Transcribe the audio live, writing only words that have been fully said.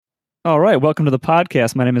All right, welcome to the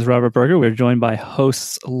podcast. My name is Robert Berger. We're joined by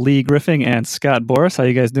hosts Lee Griffin and Scott Boris. How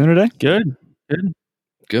you guys doing today? Good.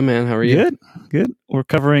 Good, man. How are you? Good. We're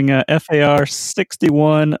covering FAR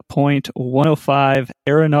 61.105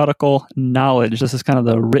 aeronautical knowledge. This is kind of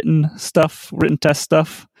the written test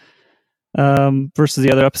stuff versus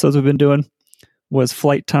the other episodes we've been doing was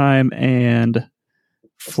flight time and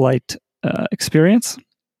flight experience.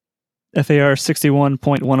 FAR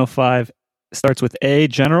 61.105 starts with A,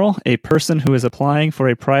 general. A person who is applying for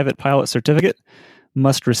a private pilot certificate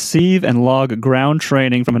must receive and log ground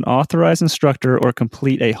training from an authorized instructor or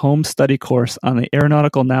complete a home study course on the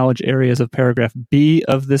aeronautical knowledge areas of paragraph B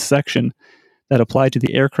of this section that apply to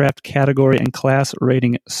the aircraft category and class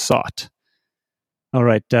rating sought. All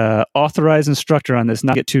right, authorized instructor on this,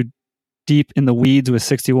 not get too deep in the weeds with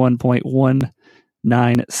 61.197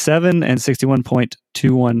 and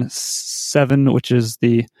 61.217, which is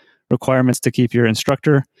the requirements to keep your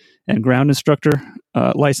instructor and ground instructor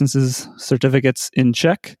licenses, certificates in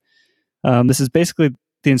check. This is basically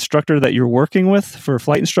the instructor that you're working with for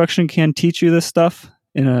flight instruction can teach you this stuff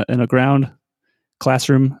in a ground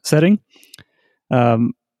classroom setting. Yeah,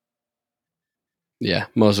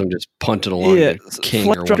 most of them just punted along. Yeah,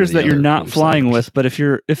 flight instructors that you're not flying with, but if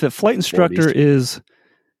a flight instructor is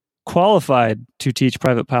qualified to teach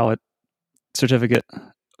private pilot certificate,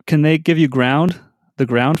 can they give you the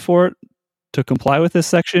ground for it to comply with this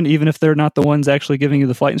section, even if they're not the ones actually giving you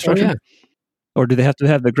the flight instruction? Oh, yeah. Or do they have to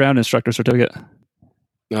have the ground instructor certificate?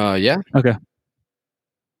 Yeah. Okay.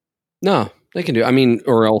 No, they can do. I mean,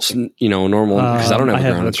 or else, normal, because I don't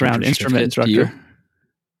have a ground instrument instructor.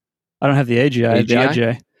 I don't have the AGI, the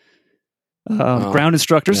IGA. Ground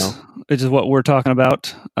instructors, which is what we're talking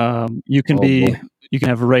about. You can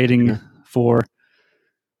have a rating for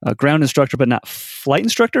a ground instructor, but not flight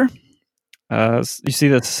instructor. You see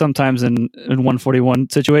this sometimes in 141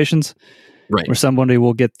 situations, right, where somebody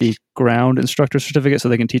will get the ground instructor certificate so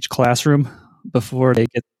they can teach classroom before they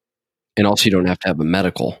get. And also, you don't have to have a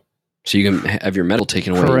medical, so you can have your medical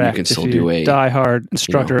taken away. Correct. And you can still do a die-hard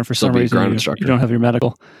instructor, and for some reason you don't have your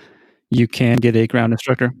medical. You can get a ground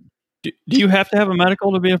instructor. Do you have to have a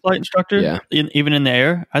medical to be a flight instructor? Yeah. Even in the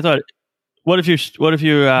air? I thought. What if your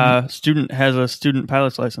student has a student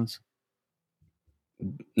pilot's license?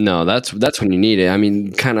 No, that's when you need it. I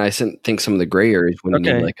mean, kind of. I think some of the gray areas when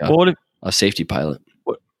you need like a safety pilot.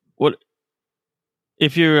 What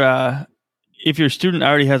if your student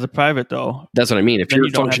already has a private though? That's what I mean. If you're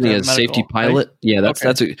functioning as a safety pilot, right? Yeah, that's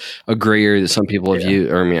a gray area that some people have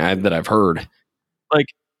used. Or I mean, that I've heard. Like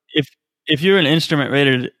if you're an instrument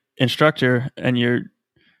rated instructor and your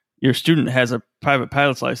student has a private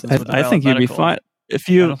pilot's license, I think you'd be fine. If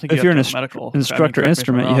you're an instructor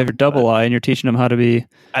instrument, you have your double I, and you're teaching them how to be.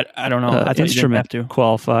 I don't know. I instrument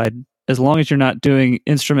qualified. As long as you're not doing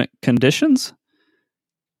instrument conditions,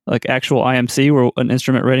 like actual IMC, where an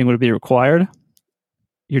instrument rating would be required,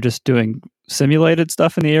 you're just doing simulated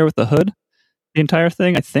stuff in the air with the hood, the entire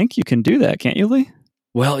thing. I think you can do that, can't you, Lee?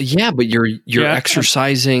 Well, yeah, but you're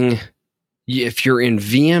exercising. If you're in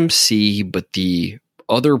VMC, but the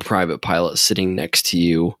other private pilot sitting next to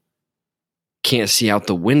you can't see out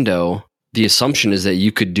the window, the assumption is that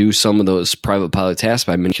you could do some of those private pilot tasks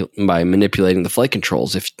by manipulating the flight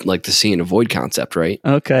controls, if like the see and avoid concept, right?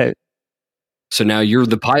 Okay. So now you're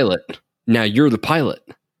the pilot, but you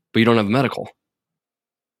don't have a medical.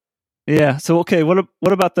 Yeah. So okay, what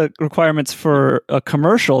about the requirements for a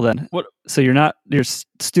commercial then? So your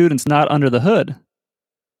student's not under the hood,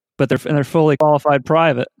 but they're fully qualified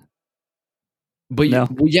private. But no.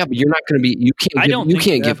 But you're not going to be. You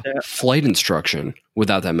can't give flight instruction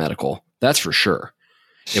without that medical. That's for sure.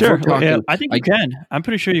 Sure, I think you can. I'm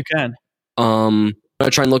pretty sure you can. I'm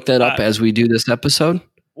gonna try and look that up as we do this episode.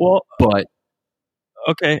 Well, but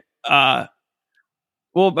okay.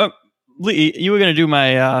 Lee, you were going to do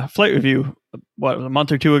my flight review. What, a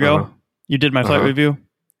month or two ago? Uh-huh. You did my flight review.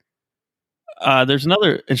 There's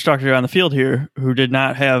another instructor on the field here who did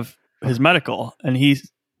not have his medical, and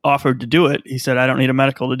he's offered to do it. He said, "I don't need a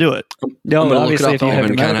medical to do it." No, I'm going to look it up. If you have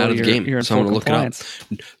your medical, out of the game, so I'm going to look it up.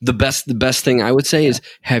 The best thing I would say is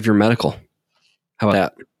have your medical. How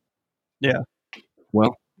about that? Yeah.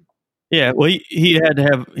 Well. Yeah. Well, he had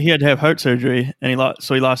to have heart surgery, and he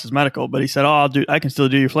lost his medical. But he said, "Oh, I can still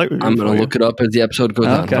do your flight review." I'm going to look it up as the episode goes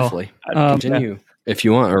on. Hopefully, continue if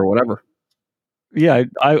you want or whatever. Yeah,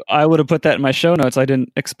 I would have put that in my show notes. I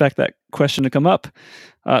didn't expect that question to come up.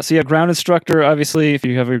 So yeah, ground instructor, obviously, if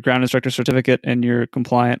you have your ground instructor certificate and you're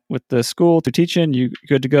compliant with the school to teach in, you're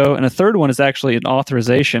good to go. And a third one is actually an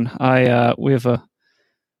authorization. We have a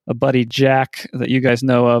buddy, Jack, that you guys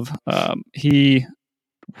know of. We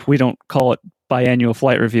don't call it biannual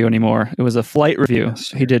flight review anymore. It was a flight review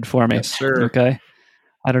he did for me. Yes, sir. Okay.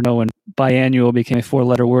 I don't know when biannual became a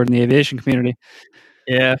 4-letter word in the aviation community.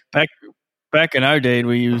 Yeah, back in our day,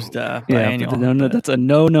 we used biannual. No, that's a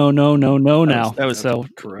no now. That was so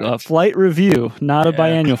correct. Flight review, not a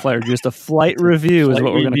biannual flight review, just a flight review is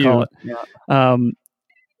what we're going to call it.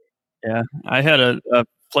 Yeah. I had a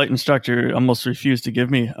flight instructor almost refused to give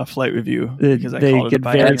me a flight review because I called it a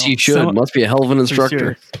biannual. As he should. Must be a hell of an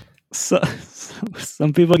instructor.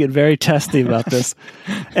 Some people get very testy about this.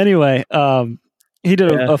 Anyway, he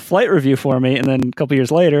did a flight review for me, and then a couple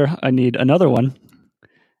years later, I need another one.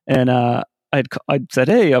 And I said,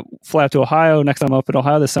 hey, fly out to Ohio. Next time I'm up in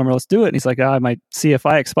Ohio this summer, let's do it. And he's like, my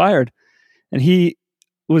CFI expired. And he's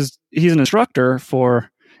an instructor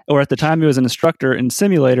or at the time he was an instructor in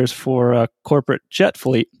simulators for a corporate jet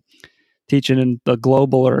fleet, teaching in the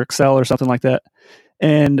Global or Excel or something like that.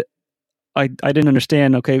 And I didn't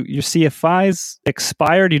understand, okay, your CFI's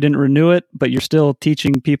expired, you didn't renew it, but you're still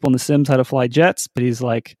teaching people in the sims how to fly jets. But he's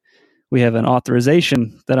like, we have an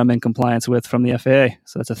authorization that I'm in compliance with from the FAA.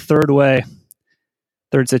 So that's a third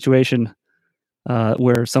situation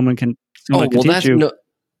where someone can teach you.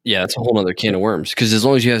 That's a whole other can of worms. Because as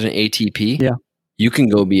long as you have an ATP, you can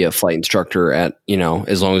go be a flight instructor at,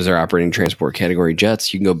 as long as they're operating transport category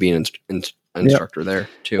jets, you can go be an instructor there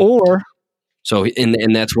too.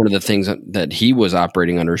 And that's one of the things that he was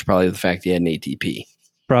operating under is probably the fact he had an ATP.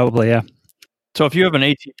 Probably, yeah. So if you have an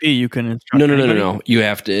ATP, you can instruct. No. You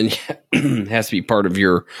have to. It has to be part of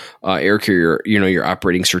your air carrier, your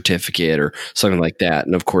operating certificate or something like that.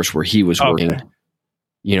 And of course, where he was working,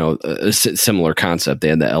 a similar concept. They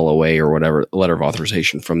had the LOA or whatever letter of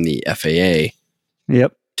authorization from the FAA.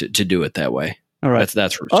 Yep. To do it that way. All right.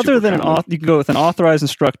 That's other than you can go with an authorized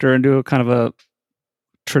instructor and do a kind of a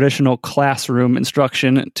traditional classroom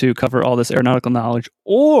instruction to cover all this aeronautical knowledge,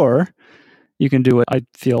 or you can do what I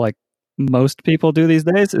feel like most people do these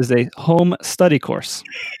days is a home study course.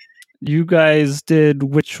 You guys did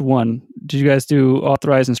which one? Did you guys do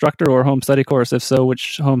authorized instructor or home study course? If so,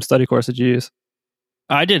 which home study course did you use?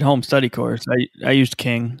 I did home study course. I used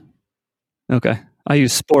King. Okay. I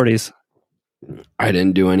used Sporties. I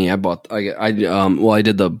didn't do any. I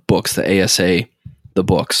did the books, the ASA, the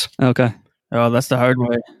books. Okay. Oh, that's the hard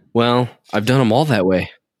way. Well, I've done them all that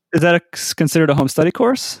way. Is that considered a home study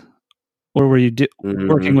course? Or were you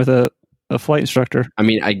working with a flight instructor? I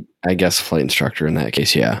mean, I guess flight instructor in that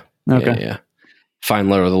case, yeah. Okay. Yeah. Fine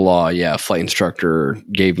letter of the law, yeah. Flight instructor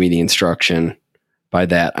gave me the instruction. By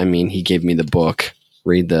that, I mean he gave me the book.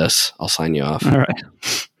 Read this. I'll sign you off.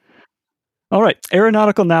 All right.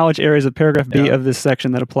 Aeronautical knowledge areas of paragraph B of this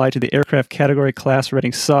section that apply to the aircraft category class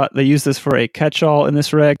rating sought. They use this for a catch-all in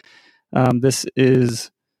this reg. This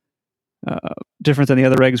is different than the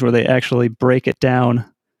other regs where they actually break it down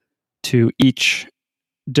to each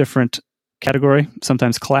different category,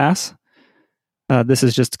 sometimes class. This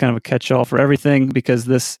is just kind of a catch-all for everything because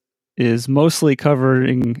this is mostly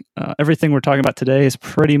covering everything we're talking about today is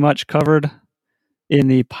pretty much covered in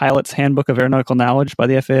the Pilot's Handbook of Aeronautical Knowledge by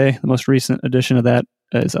the FAA. The most recent edition of that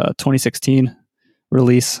is a 2016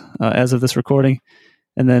 release as of this recording.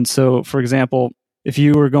 And then, so for example, if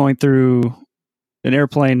you were going through an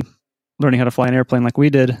airplane, learning how to fly an airplane like we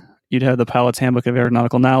did, you'd have the Pilot's Handbook of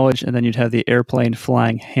Aeronautical Knowledge, and then you'd have the Airplane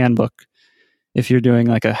Flying Handbook. If you're doing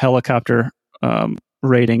like a helicopter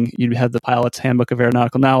rating, you'd have the Pilot's Handbook of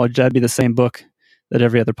Aeronautical Knowledge. That'd be the same book that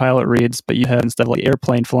every other pilot reads, but you have, instead of like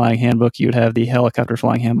Airplane Flying Handbook, you'd have the Helicopter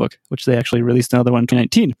Flying Handbook, which they actually released another one in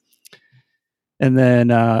 2019. And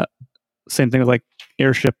then same thing with like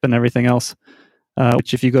airship and everything else,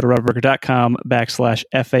 which if you go to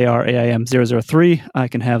robertberger.com/FARAIM003, I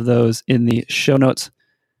can have those in the show notes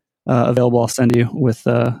available. I'll send you with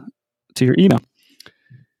to your email.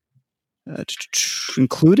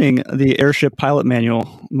 Including the Airship Pilot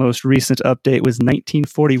Manual. Most recent update was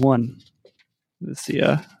 1941. Let's see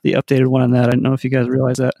the updated one on that. I don't know if you guys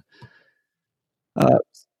realize that.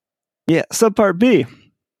 Subpart B.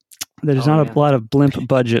 There's not a lot of blimp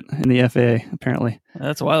budget in the FAA, apparently.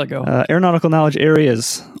 That's a while ago. Aeronautical knowledge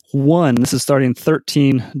areas. 1. This is starting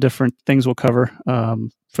 13 different things we'll cover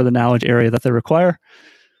for the knowledge area that they require.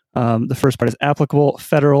 The first part is applicable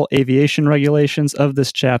federal aviation regulations of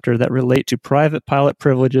this chapter that relate to private pilot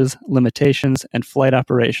privileges, limitations, and flight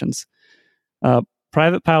operations.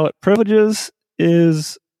 Private pilot privileges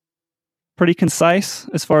is pretty concise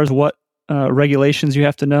as far as what regulations you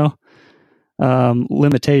have to know.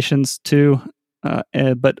 Limitations too,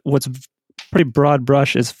 but what's pretty broad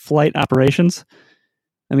brush is flight operations.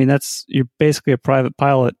 I mean, you're basically a private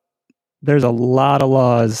pilot. There's a lot of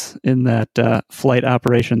laws in that flight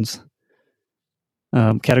operations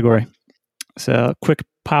category. So quick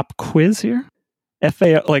pop quiz here.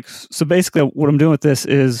 So basically what I'm doing with this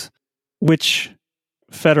is which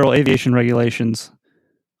federal aviation regulations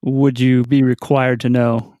would you be required to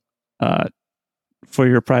know for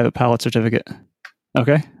your private pilot certificate?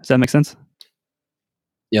 Okay, does that make sense?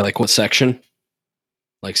 Yeah, like what section?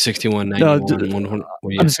 Like 61, 91,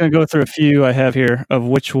 I'm just going to go through a few I have here of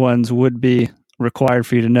which ones would be required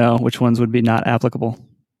for you to know, which ones would be not applicable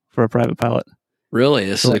for a private pilot. Really?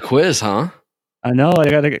 This is a quiz, huh? I know.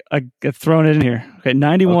 I get thrown it in here. Okay,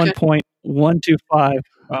 91.125.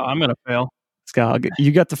 I'm going to fail. Scott,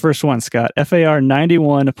 you got the first one, Scott. FAR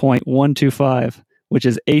 91.125, which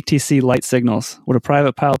is ATC light signals. Would a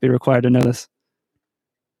private pilot be required to know this?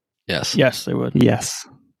 Yes. Yes, they would. Yes.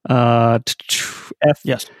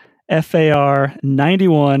 Yes. FAR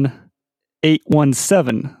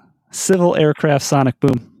 91.817, civil aircraft sonic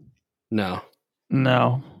boom. No,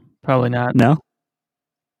 probably not. No?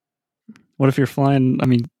 What if you're flying? I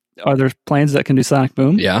mean, are there planes that can do sonic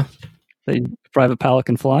boom? Yeah. That a private pilot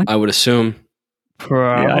can fly? I would assume.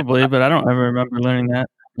 Probably, but I don't ever remember learning that.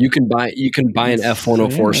 You can buy an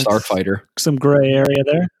F-104 Starfighter. Some gray area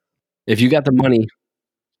there. If you got the money.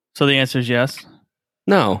 So the answer is yes?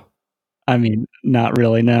 No. I mean, not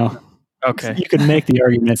really, no. Okay. You could make the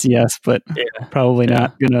arguments, yes, but probably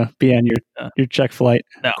not going to be on your check flight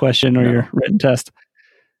question or your written test.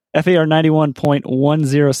 FAR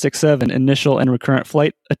 91.1067, initial and recurrent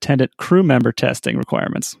flight attendant crew member testing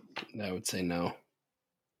requirements. I would say no.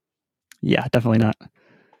 Yeah, definitely not.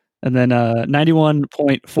 And then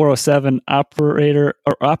 91.407,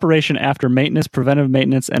 operation after maintenance, preventive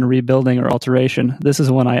maintenance, and rebuilding or alteration. This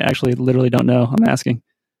is one I actually literally don't know. I'm asking.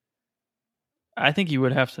 I think you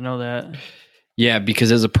would have to know that. Yeah,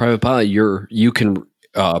 because as a private pilot, you can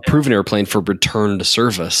approve an airplane for return to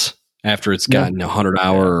service after it's gotten 100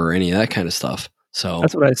 hour or any of that kind of stuff. So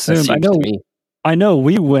that's what I assumed. I know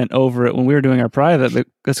we went over it when we were doing our private, but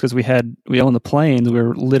that's because we own the planes. We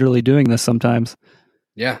were literally doing this sometimes.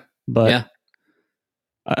 Yeah. But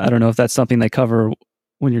I don't know if that's something they cover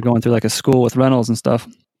when you're going through like a school with rentals and stuff.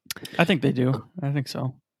 I think they do. I think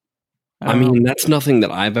so. I mean, that's nothing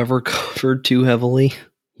that I've ever covered too heavily,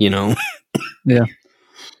 Yeah.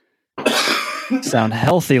 Sound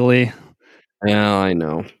healthily. Yeah, I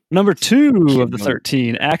know. Number 2 of the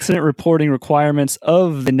 13, accident reporting requirements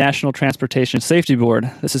of the National Transportation Safety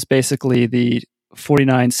Board. This is basically the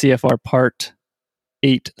 49 CFR Part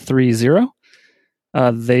 830.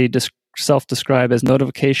 They self-describe as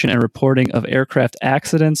notification and reporting of aircraft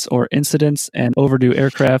accidents or incidents and overdue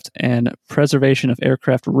aircraft and preservation of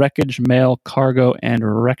aircraft wreckage, mail, cargo, and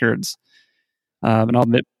records. And I'll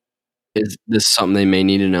admit, is this something they may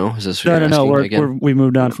need to know? Is this no? We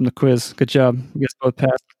moved on from the quiz. Good job. You guys both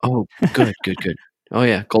passed. Oh, good. Oh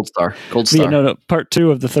yeah, gold star. Yeah, no. Part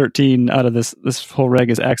 2 of the 13 out of this whole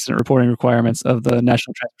reg is accident reporting requirements of the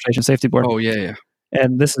National Transportation Safety Board. Oh yeah.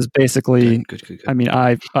 And this is basically, good. I mean,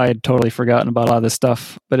 I had totally forgotten about a lot of this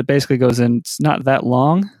stuff, but it basically goes in, it's not that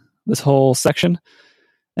long, this whole section.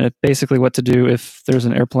 And it's basically what to do if there's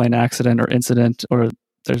an airplane accident or incident or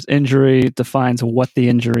there's injury, defines what the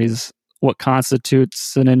injuries, what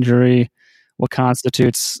constitutes an injury, what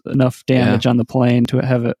constitutes enough damage on the plane to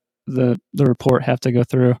have the report have to go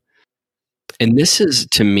through. And this is,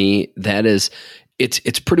 to me, it's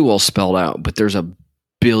pretty well spelled out, but there's a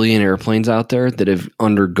billion airplanes out there that have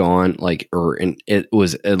undergone it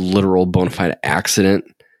was a literal bona fide accident,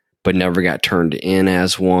 but never got turned in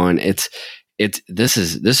as one. This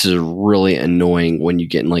is really annoying when you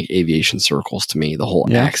get in like aviation circles. To me, the whole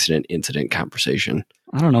accident incident conversation.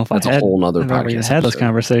 I don't know if that's a whole nother podcast. Had those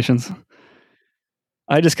conversations.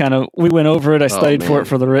 I just we went over it. I studied for it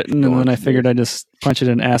for the written, and then I figured I'd just punch it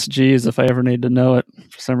in Ask Jeeves if I ever need to know it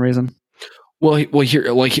for some reason. Well, here's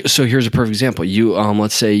a perfect example. You,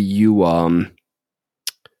 let's say you kind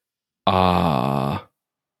of, I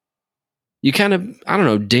don't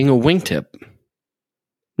know, ding a wingtip.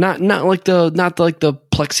 Not like the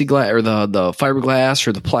plexiglass or the fiberglass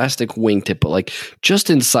or the plastic wingtip, but like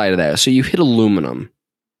just inside of that. So you hit aluminum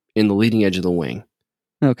in the leading edge of the wing.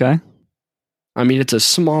 Okay. I mean, it's a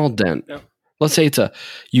small dent. Yep. Let's say it's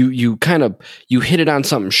you hit it on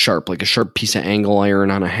something sharp, like a sharp piece of angle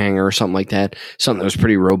iron on a hanger or something like that, something that was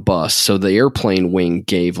pretty robust. So the airplane wing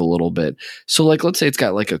gave a little bit. So like, let's say it's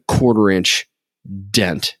got like a 1/4 inch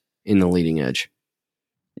dent in the leading edge.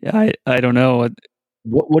 Yeah, I don't know.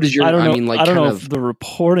 What is your? I don't know. I don't know if the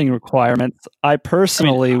reporting requirements. I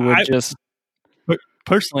personally would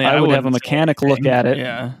have a mechanic look at it.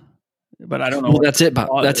 Yeah, but I don't know. Well, that's it.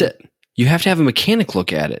 That's it. You have to have a mechanic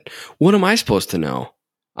look at it. What am I supposed to know?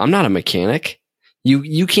 I'm not a mechanic.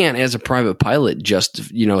 You can't, as a private pilot, just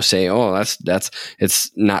say, oh, that's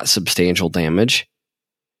it's not substantial damage.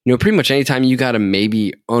 Pretty much anytime you got to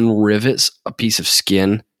maybe unrivet a piece of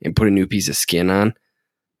skin and put a new piece of skin on,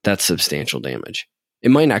 that's substantial damage. It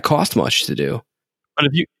might not cost much to do. But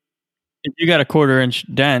if you got a 1/4 inch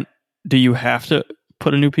dent, do you have to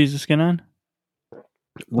put a new piece of skin on?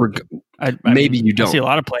 Maybe you don't. I see a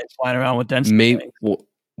lot of planes flying around with dents.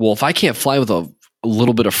 Well, if I can't fly with a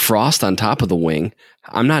little bit of frost on top of the wing,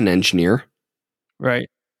 I'm not an engineer. Right.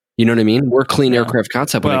 You know what I mean? We're clean aircraft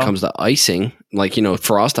concept when it comes to icing, like,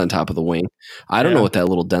 frost on top of the wing. I don't know what that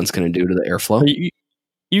little dent's going to do to the airflow.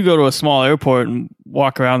 You go to a small airport and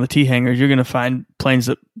walk around the T hangars, you're going to find planes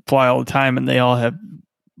that fly all the time, and they all have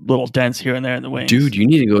little dents here and there in the wings. Dude, you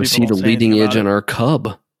need to go see the leading edge on our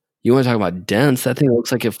Cub. You want to talk about dents? That thing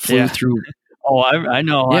looks like it flew through. Oh, I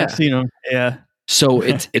know. Yeah. I've seen them. Yeah. So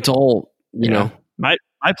it's all, My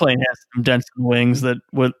plane has some dents in the wings that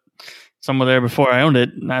some were there before I owned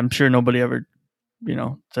it, and I'm sure nobody ever,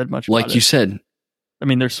 said much about it. Like you said. I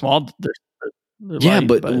mean, they're small. They're light,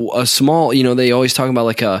 but a small, they always talk about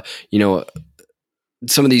like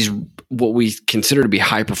some of these, what we consider to be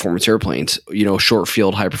high performance airplanes, short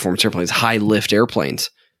field, high performance airplanes, high lift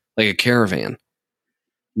airplanes, like a Caravan.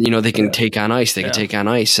 They can take on ice. They can take on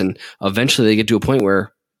ice. And eventually they get to a point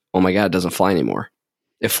where, oh my God, it doesn't fly anymore.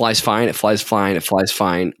 It flies fine. It flies fine. It flies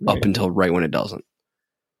fine up until right when it doesn't.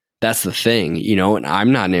 That's the thing, and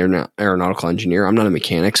I'm not an aeronautical engineer. I'm not a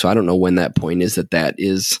mechanic. So I don't know when that point is that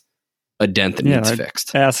is a dent that needs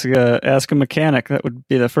fixed. Ask a mechanic. That would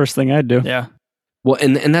be the first thing I'd do. Yeah. Well,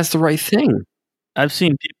 and that's the right thing. I've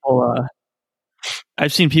seen people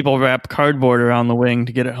wrap cardboard around the wing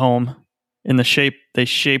to get it home in the shape. They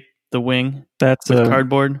shape the wing with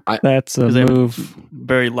cardboard. That's a move.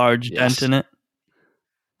 Very large dent in it.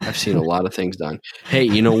 I've seen a lot of things done. Hey,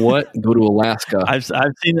 you know what? Go to Alaska. I've seen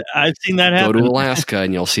that happen. Go to Alaska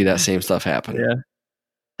and you'll see that same stuff happen. Yeah.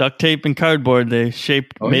 Duct tape and cardboard. They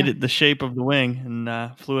made it the shape of the wing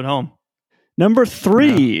and flew it home. Number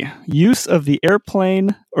 3, use of the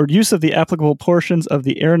airplane or use of the applicable portions of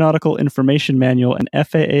the Aeronautical Information Manual and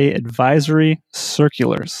FAA advisory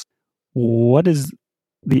circulars. What is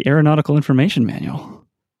the Aeronautical Information Manual?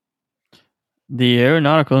 The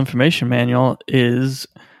Aeronautical Information Manual is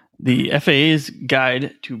the FAA's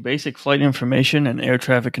guide to basic flight information and air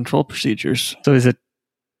traffic control procedures. So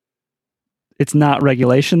it's not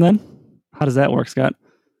regulation then? How does that work, Scott?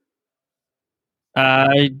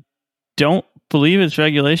 I don't believe it's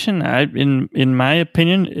regulation. In my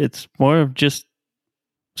opinion, it's more of just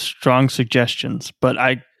strong suggestions, but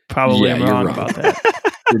I probably am wrong about that.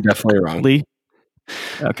 You're definitely wrong. Lee?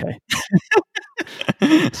 Okay.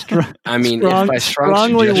 I mean, if by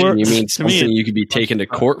strong suggestion you mean something you could be taken to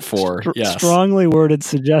court for, yes. Strongly worded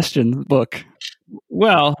suggestion book.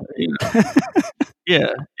 Well,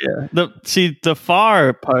 yeah. The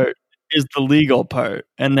FAR part is the legal part,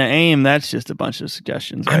 and the AIM, that's just a bunch of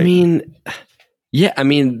suggestions. Right?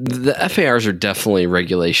 The FARs are definitely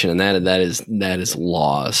regulation, and that is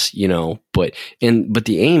laws, But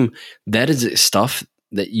the AIM, that is stuff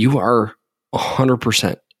that you are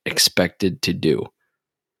 100% expected to do,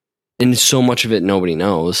 and so much of it nobody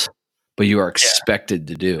knows, but you are expected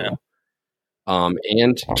to do. Yeah.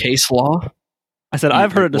 And case law. I said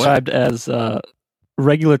I've heard it described as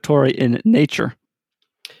regulatory in nature.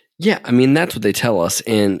 Yeah, I mean that's what they tell us,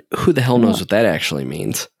 and who the hell knows what that actually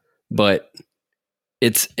means? But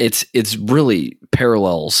it's really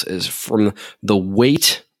parallels is from the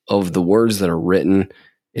weight of the words that are written.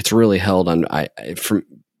 It's really held on from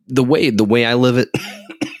the way I live it,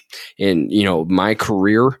 in my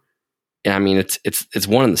career. I mean it's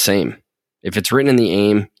one and the same. If it's written in the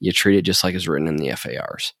AIM, you treat it just like it's written in the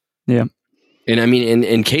FARs. Yeah, and I mean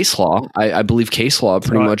in case law, I believe case law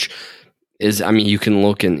pretty much is. I mean you can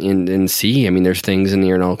look and see. I mean there's things in the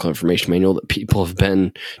Aeronautical Information Manual that people have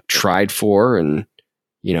been tried for and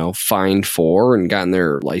fined for and gotten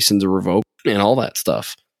their license revoked and all that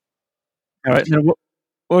stuff. All right. Now,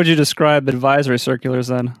 what would you describe advisory circulars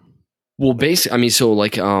then? Well, basically, I mean, so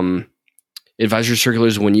like advisory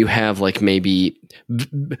circulars, when you have like maybe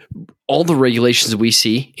all the regulations that we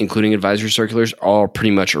see, including advisory circulars, are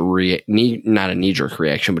pretty much not a knee-jerk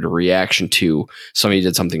reaction, but a reaction to somebody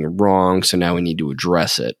did something wrong, so now we need to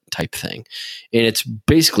address it type thing. And it's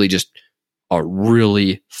basically just a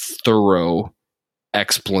really thorough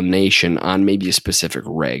explanation on maybe a specific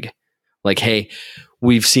reg. Like, hey,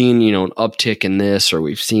 we've seen, an uptick in this, or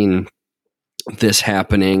we've seen this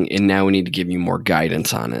happening, and now we need to give you more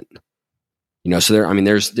guidance on it. So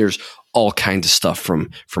there's all kinds of stuff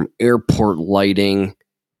from airport lighting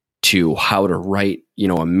to how to write,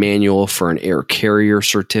 a manual for an air carrier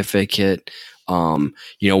certificate. A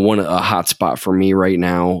hot spot for me right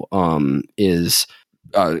now is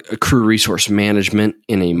a crew resource management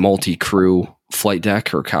in a multi-crew flight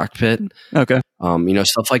deck or cockpit. Okay.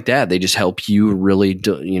 Stuff like that. They just help you really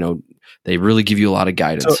they really give you a lot of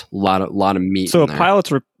guidance, a lot of meat. So a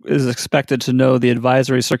pilot is expected to know the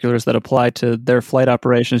advisory circulars that apply to their flight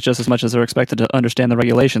operations just as much as they're expected to understand the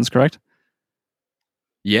regulations, correct?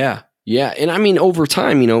 Yeah. Yeah. And I mean, over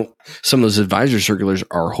time, some of those advisory circulars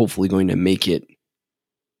are hopefully going to make it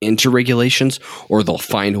into regulations, or they'll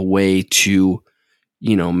find a way to,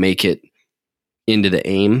 make it into the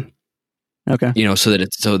AIM. Okay. So that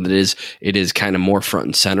it is kind of more front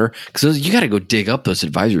and center, because you got to go dig up those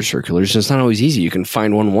advisory circulars. It's not always easy. You can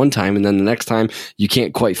find one time, and then the next time you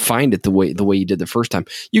can't quite find it the way you did the first time.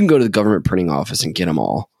 You can go to the government printing office and get them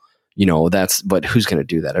all. But who's going to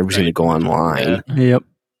do that? Everybody's going to go online. Yeah. Yep.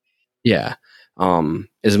 Yeah.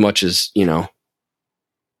 As much as you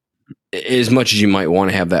might want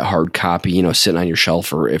to have that hard copy, sitting on your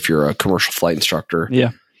shelf, or if you're a commercial flight instructor, yeah,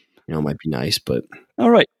 it might be nice. But all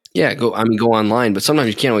right. Yeah, go online, but sometimes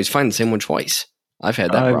you can't always find the same one twice. I've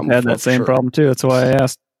had that problem. I've had that same problem too. That's why I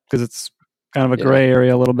asked, because it's kind of a gray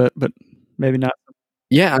area a little bit, but maybe not.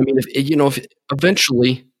 Yeah, I mean, if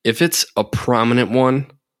eventually, if it's a prominent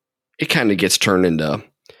one, it kind of gets turned into,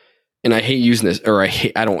 and I hate using this, or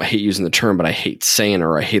I don't hate using the term, but I hate saying,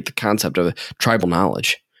 or I hate the concept of it, tribal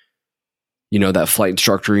knowledge. That flight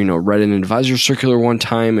instructor, read an advisor circular one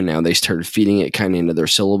time, and now they started feeding it kind of into their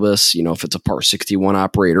syllabus. If it's a Part 61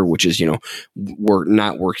 operator, which is, we're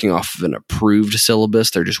not working off of an approved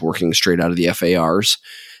syllabus, they're just working straight out of the FARs.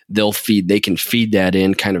 They can feed that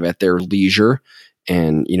in kind of at their leisure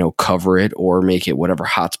and, cover it or make it whatever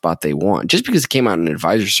hotspot they want. Just because it came out in an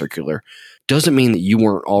advisor circular doesn't mean that you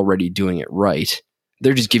weren't already doing it right.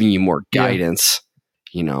 They're just giving you more guidance,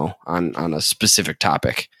 on a specific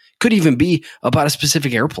topic. Could even be about a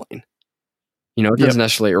specific airplane. It doesn't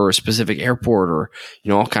necessarily, or a specific airport, or,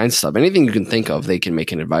 all kinds of stuff. Anything you can think of, they can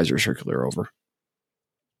make an advisory circular over.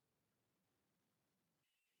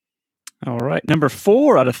 All right. Number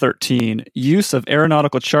 4 out of 13, use of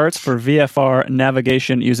aeronautical charts for VFR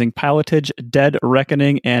navigation using pilotage, dead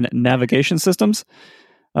reckoning, and navigation systems.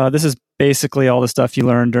 This is basically all the stuff you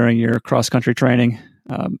learned during your cross-country training.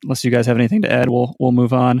 Unless you guys have anything to add, we'll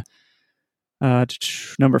move on.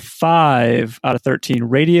 Number 5 out of 13,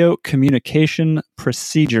 radio communication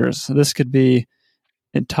procedures. This could be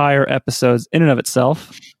entire episodes in and of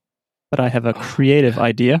itself, but I have a creative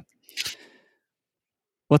idea.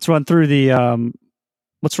 Let's run through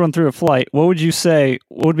a flight. What would you say?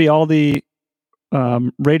 What would be all the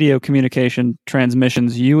radio communication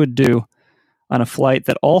transmissions you would do on a flight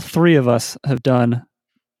that all 3 of us have done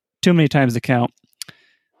too many times to count?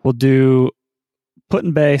 We'll do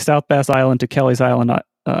Put-in Bay, South Bass Island to Kelly's Island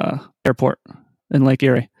Airport in Lake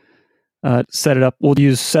Erie. Set it up. We'll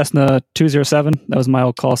use Cessna 207. That was my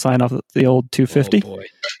old call sign off the old 250. Oh boy.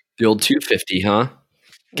 The old 250, huh?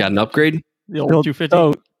 Got an upgrade? The old 250?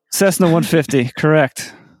 Oh, Cessna 150,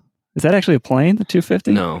 correct. Is that actually a plane, the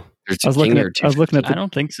 250? No. I was looking at I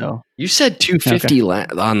don't think so. You said 250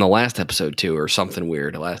 on the last episode too, or something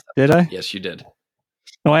weird. Did I? Yes, you did.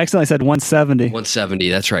 No, I accidentally said 170. 170,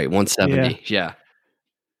 that's right. 170, yeah.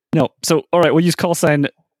 No, so, all right, we'll use call sign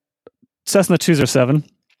Cessna 207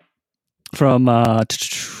 from...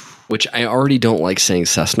 Which I already don't like saying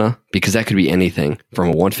Cessna, because that could be anything from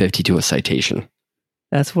a 150 to a Citation.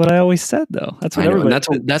 That's what I always said, though. That's what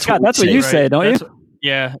everybody... That's what you say, don't you?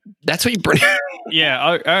 Yeah. That's what you bring.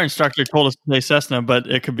 Yeah, our instructor told us to say Cessna, but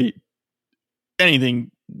it could be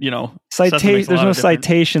anything, There's no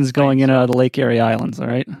citations going in and out of the Lake Erie Islands, all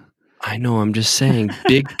right? I know, I'm just saying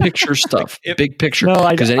big picture stuff. Big picture. No,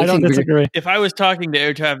 I don't disagree. If I was talking to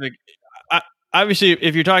air traffic, obviously,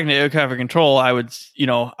 if you're talking to air traffic control, I would,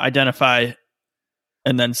 identify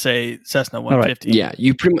and then say Cessna 150. Right. Yeah,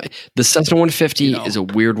 you pretty much, the Cessna 150 is a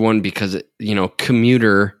weird one because,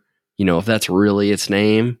 commuter, if that's really its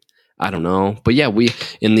name, I don't know. But yeah,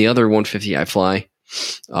 in the other 150 I fly,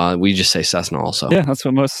 we just say Cessna also. Yeah, that's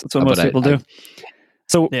what most people do.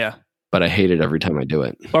 So yeah. But I hate it every time I do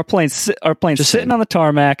it. Our plane's sitting on the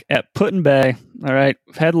tarmac at Put-in-Bay. All right,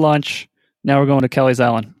 had lunch. Now we're going to Kelly's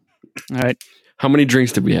Island. All right. How many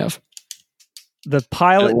drinks did we have? The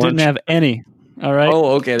pilot didn't have any. All right.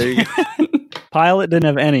 Oh, okay. There you go. Pilot didn't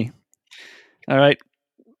have any. All right.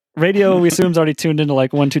 Radio, we assume, is already tuned into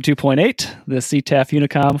like 122.8, the CTAF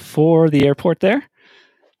Unicom for the airport there.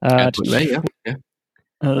 Yeah.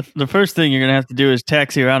 The first thing you're going to have to do is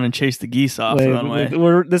taxi around and chase the geese off the runway.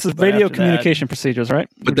 This is radio communication procedures, right?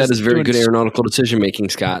 But that is very good aeronautical decision making,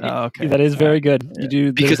 Scott. Oh, okay. That is very good. You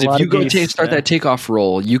do because if you go start that takeoff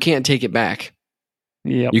roll, you can't take it back.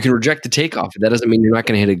 Yeah, you can reject the takeoff. That doesn't mean you're not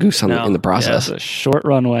going to hit a goose in the process. It's a short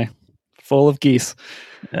runway full of geese.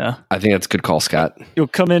 Yeah, I think that's a good call, Scott. You'll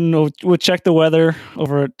come in. We'll check the weather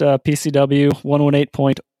over at PCW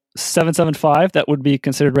 118.775. That would be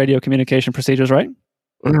considered radio communication procedures, right?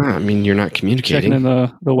 I mean, you're not communicating. Checking in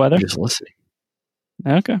the weather. You're just listening.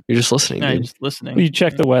 Okay. You're just listening. You're just listening. Well, you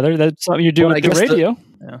check the weather. That's something you do with the radio.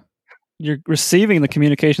 You're receiving the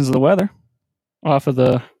communications of the weather off of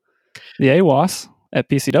the AWOS at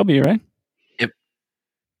PCW, right? Yep.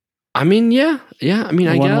 I mean, yeah. I mean,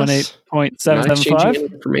 I guess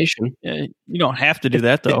 118.775 information. Yeah, you don't have to do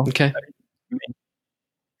that though. Okay.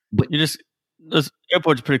 But this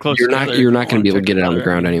airport's pretty close. You're not going to be able to get it on the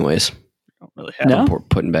ground anyways. Don't really have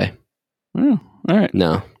Put-in-Bay. Oh, all right.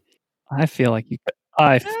 No. I feel like you could.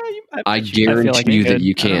 I guarantee you that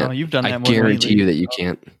you can't. You've done that. I guarantee you that you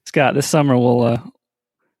can't. Scott, this summer we'll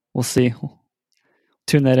see. We'll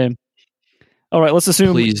tune that in. All right, let's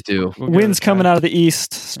assume. Please do. Winds coming out of the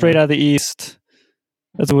east, straight out of the east.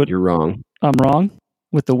 That's what you're wrong. I'm wrong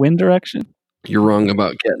with the wind direction. You're wrong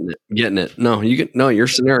about getting it. No, your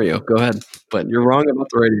scenario. Go ahead, but you're wrong about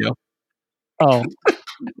the radio. Oh,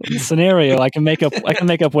 the scenario. I can make up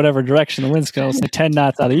whatever direction the wind's going. Say 10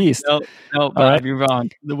 knots out of the east. No, Bob, right. You're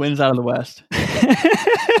wrong. The wind's out of the west.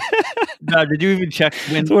 Bob, did you even check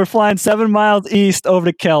the wind? So we're flying 7 miles east over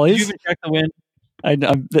to Kelly's. Did you even check the wind?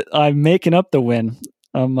 I'm making up the wind.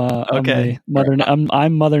 Okay.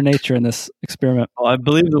 I'm Mother Nature in this experiment. Well, I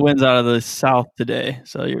believe the wind's out of the south today,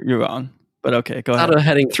 so you're wrong. But okay, go ahead. Out of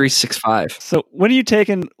heading 365. So when are you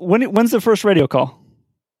taking? When's the first radio call?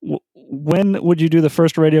 When would you do the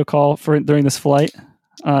first radio call during this flight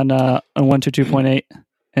on 122.8?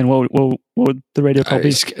 And what would the radio call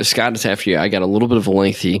be? Scott, it's after you. I got a little bit of a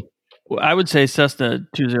lengthy. Well, I would say Cessna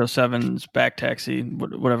 207's back taxi,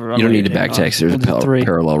 whatever. You don't need to back taxi. There's a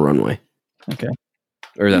parallel runway. Okay.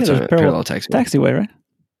 Or that's a parallel taxiway. Taxiway, right?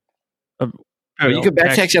 You could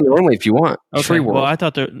back taxi on the runway if you want. Okay. Free world. Well, I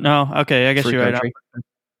thought no. Okay, I guess Free you're country. right.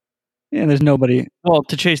 Yeah, there's nobody. Well,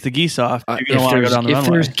 to chase the geese off, you're going to want to go down the runway.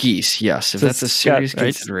 If there's geese, yes. If that's a serious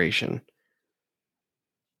consideration.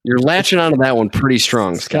 You're latching onto that one pretty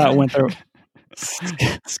strong. Scott went there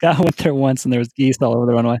once and there was geese all over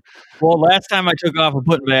the runway. Well, last time I took off a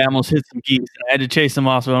Put-in-Bay, I almost hit some geese. And I had to chase them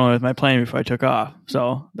off the runway with my plane before I took off.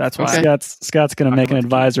 So that's why. Scott's going to make an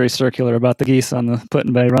advisory circular about the geese on the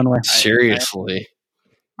Put-in-Bay runway. Seriously.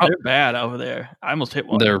 They're bad over there. I almost hit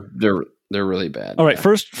one. They're really bad. All right,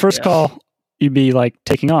 first call, you'd be like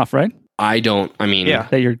taking off, right? I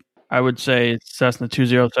would say it's Cessna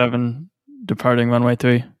 207 departing runway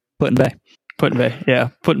 3. Put-in-Bay. Put-in-Bay, yeah.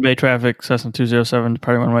 Put-in-Bay traffic, Cessna 207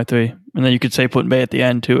 departing runway 3. And then you could say Put-in-Bay at the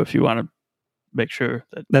end too if you want to make sure.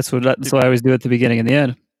 That's what I always do at the beginning and the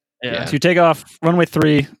end. Yeah. So you take off runway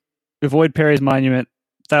 3, avoid Perry's Monument,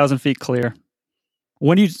 1,000 feet clear.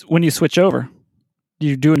 When you switch over, do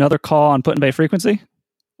you do another call on Put-in-Bay frequency?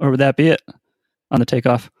 Or would that be it on the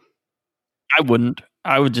takeoff? I wouldn't.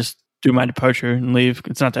 I would just do my departure and leave.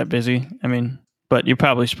 It's not that busy. I mean, but you're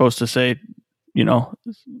probably supposed to say,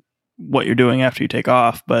 what you're doing after you take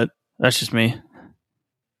off, but that's just me.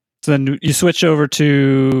 So then you switch over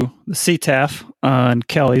to the CTAF on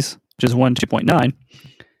Kelly's, which is 12.9.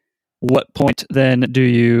 What point then do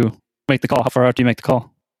you make the call? How far out do you make the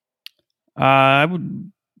call?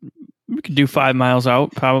 We could do 5 miles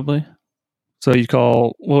out, probably. So you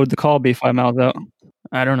call, what would the call be 5 miles out?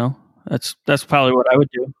 I don't know. That's probably what I would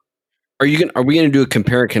do. Are we going to do a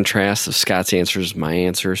compare and contrast of Scott's answers, my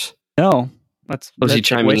answers? No. Was he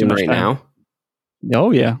chiming in right now?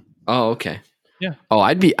 Oh yeah. Oh, okay. Yeah. Oh,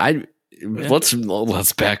 let's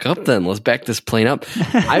back up then. Let's back this plane up.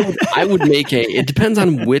 I would make it depends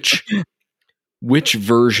on which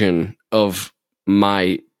version of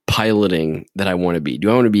my piloting that I want to be. Do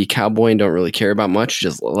I want to be a cowboy and don't really care about much?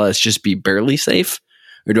 Let's just be barely safe,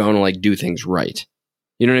 or do I want to do things right?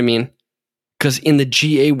 You know what I mean? Because in the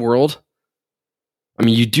GA world, I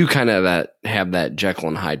mean, you do kind of have that Jekyll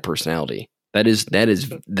and Hyde personality. That is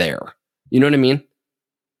there. You know what I mean?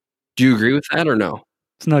 Do you agree with that or no?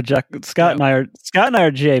 It's no Jekyll. Scott and I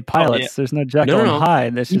are GA pilots. Oh, yeah. There's no Jekyll and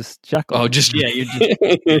Hyde. There's just Jekyll. Oh, just yeah. You just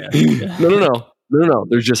No.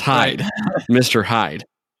 There's just Hyde, Mr. Hyde.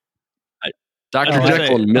 Dr.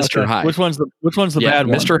 Jekyll and Mr. Hyde. Which one's the bad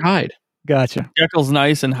one? Mr. Hyde. Gotcha. Jekyll's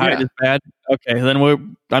nice and Hyde is bad. Okay, then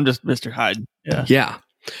I'm just Mr. Hyde. Yeah. Yeah.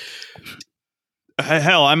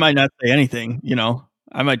 Hell, I might not say anything.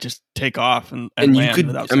 I might just take off and And you land could,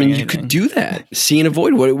 without I mean, saying you could anything. do that. See and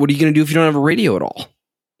avoid. What are you going to do if you don't have a radio at all?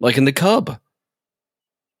 Like in the Cub.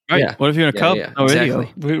 Right. Yeah. What if you're in a Cub? No radio.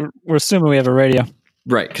 exactly. We're assuming we have a radio.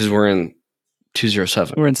 Right, because we're in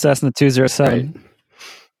 207. We're in Cessna 207.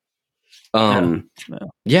 Right.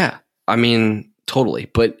 Yeah. I mean, totally.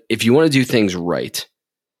 But if you want to do things right,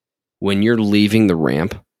 when you're leaving the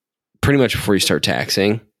ramp, pretty much before you start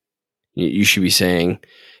taxiing, you should be saying,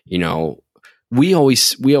 we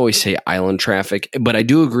always say island traffic, but I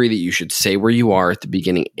do agree that you should say where you are at the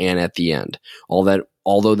beginning and at the end.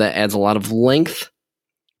 Although that adds a lot of length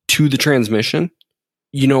to the transmission,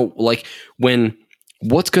 like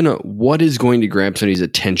what is going to grab somebody's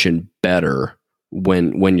attention better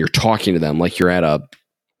when you're talking to them, like you're at a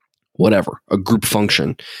group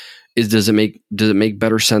function, does it make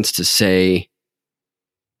better sense to say,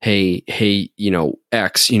 hey,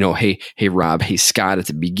 X, hey, Rob, hey, Scott at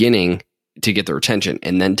the beginning to get their attention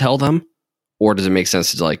and then tell them? Or does it make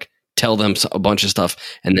sense to like tell them a bunch of stuff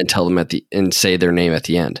and then tell them and say their name at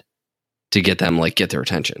the end to get them, like, get their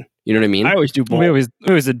attention? You know what I mean? I always do both. We always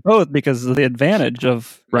did both because of the advantage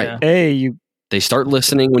of, right. They start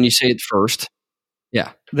listening when you say it first.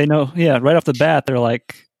 Yeah. They know, right off the bat, they're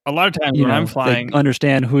like, a lot of times when I'm flying, they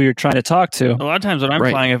understand who you're trying to talk to. A lot of times when I'm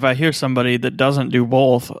flying, if I hear somebody that doesn't do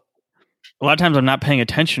both, a lot of times I'm not paying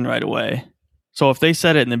attention right away. So if they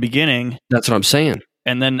said it in the beginning, that's what I'm saying.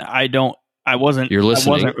 And then I wasn't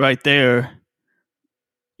right there,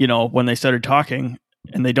 when they started talking,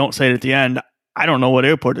 and they don't say it at the end, I don't know what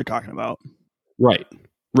airport they're talking about. Right.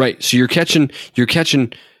 So you're catching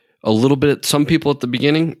a little bit, some people at the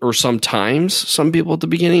beginning, or sometimes some people at the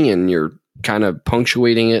beginning, and you're kind of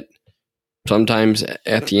punctuating it sometimes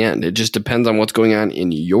at the end. It just depends on what's going on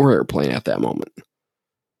in your airplane at that moment.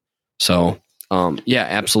 So, yeah,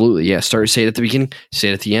 absolutely. Yeah. Say it at the beginning, say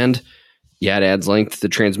it at the end. Yeah, it adds length to the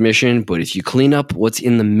transmission, but if you clean up what's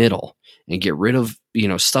in the middle and get rid of,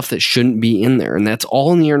 stuff that shouldn't be in there, and that's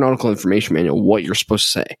all in the Aeronautical Information Manual, what you're supposed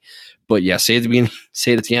to say. But yeah, say it at the beginning,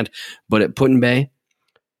 say it at the end. But at Put-in-Bay,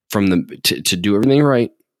 to do everything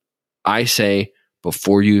right, I say,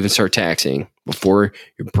 before you even start taxiing, before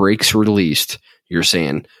your brakes are released, you're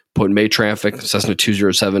saying Put-in-Bay traffic, Cessna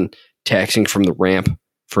 207, taxiing from the ramp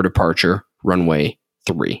for departure, runway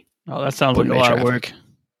 3. Oh, that sounds like a lot of work.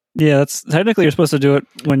 Yeah, that's technically you're supposed to do it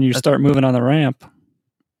when you start moving on the ramp.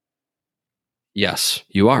 Yes,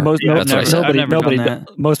 you are. Most people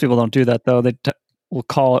don't do that though. They will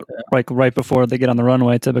call it right before they get on the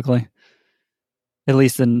runway, typically. At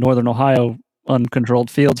least in Northern Ohio, uncontrolled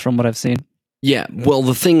fields, from what I've seen. Yeah, well,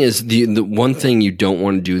 the thing is, the one thing you don't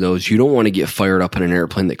want to do, though, is you don't want to get fired up in an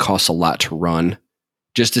airplane that costs a lot to run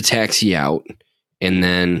just to taxi out and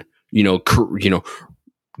then,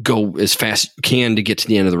 go as fast as you can to get to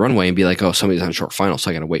the end of the runway and be like, oh, somebody's on short final, so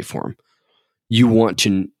I got to wait for him. You want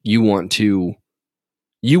to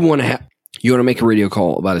make a radio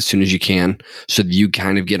call about as soon as you can so that you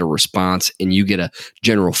kind of get a response and you get a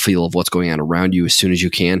general feel of what's going on around you as soon as you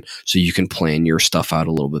can, so you can plan your stuff out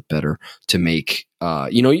a little bit better to make,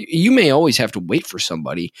 you may always have to wait for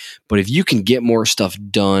somebody, but if you can get more stuff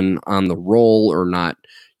done on the roll or not,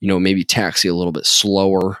 maybe taxi a little bit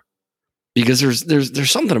slower, because there's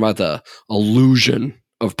something about the illusion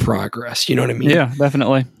of progress. You know what I mean? Yeah,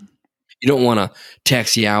 definitely. You don't want to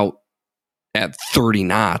taxi out at 30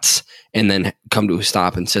 knots and then come to a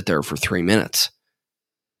stop and sit there for 3 minutes.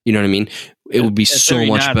 You know what I mean? It would be so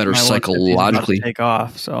much better psychologically. Take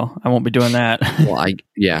off, so I won't be doing that. Well,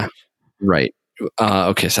 yeah, right.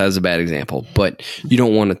 Okay, so that's a bad example, but you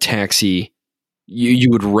don't want to taxi. You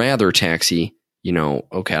would rather taxi.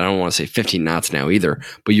 Okay, I don't want to say 15 knots now either,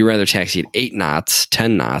 but you'd rather taxi at 8 knots,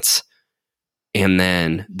 10 knots, and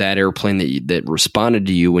then that airplane that responded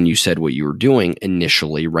to you when you said what you were doing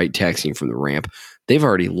initially, right, taxiing from the ramp, they've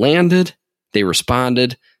already landed, they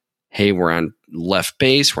responded, hey, we're on left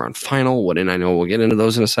base, we're on final, and I know we'll get into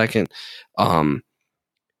those in a second.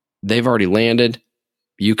 They've already landed,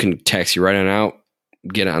 you can taxi right on out,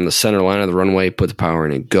 get on the center line of the runway, put the power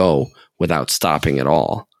in and go without stopping at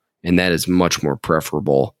all. And that is much more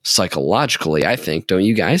preferable psychologically, I think, don't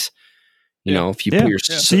you guys? If you put your...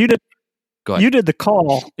 So you did... Go ahead. You did the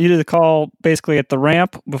call basically at the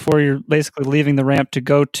ramp before you're basically leaving the ramp to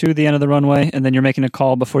go to the end of the runway, and then you're making a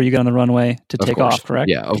call before you get on the runway to take off, correct?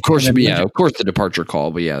 Yeah, of course. Of course the departure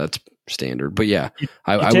call, but yeah, that's standard. But yeah,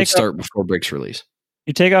 I would start before brakes release.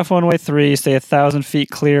 You take off runway 3, stay 1,000 feet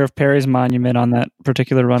clear of Perry's Monument on that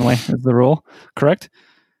particular runway is the rule, correct?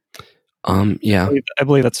 Yeah. I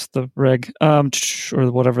believe that's the reg, or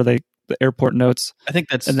whatever they the airport notes. I think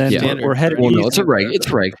that's and then standard. we're headed Well, east. no, it's a reg.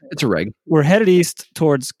 It's a reg. We're headed east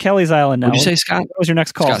towards Kelly's Island now. What'd you say, Scott? What was your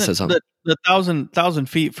next call? Scott said something. The 1,000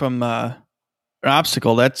 feet from an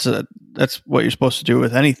obstacle. That's what you're supposed to do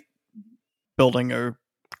with any building or.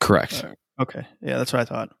 Correct. Okay, yeah, that's what I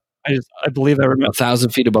thought. I believe I remember.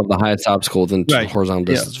 1,000 feet above the highest obstacle within Right. horizontal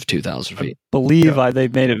distance of 2,000 feet. They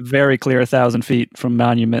made it very clear 1,000 feet from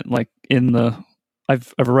Monument. Like in the,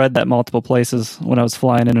 I've read that multiple places when I was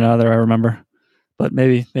flying in and out of there. I remember, but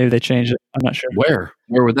maybe they changed it. I'm not sure. Where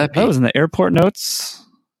would that be? That was in the airport notes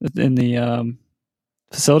in the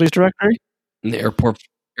facilities directory. In the airport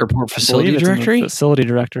I facility believe it's in the directory? facility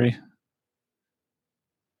directory.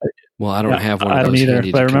 Well, I don't have one. I of don't those either,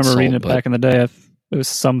 handy but to I remember consult, reading it back in the day. It was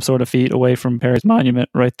some sort of feet away from Perry's Monument,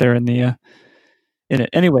 right there in the in it.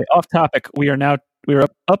 Anyway, off topic. We are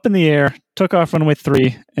up in the air. Took off runway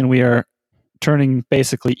 3, and we are turning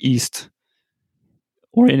basically east,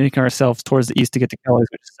 orienting ourselves towards the east to get to Kelly's,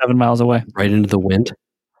 which is 7 miles away. right into the wind.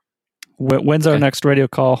 When's our Okay. next radio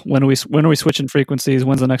call? When are we switching frequencies?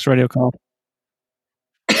 When's the next radio call?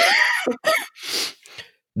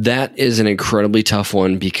 That is an incredibly tough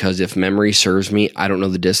one because if memory serves me, I don't know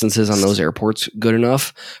the distances on those airports good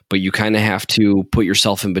enough, but you kind of have to put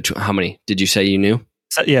yourself in between. How many did you say you knew?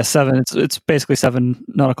 Yeah, 7. It's basically 7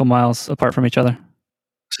 nautical miles apart from each other.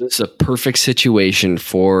 So this is a perfect situation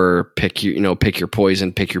for pick your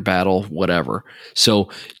poison, pick your battle, whatever. So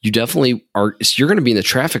you definitely are. You're going to be in the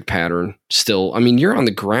traffic pattern still. I mean, you're on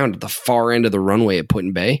the ground at the far end of the runway at Put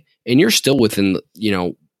in Bay, and you're still within.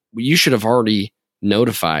 You should have already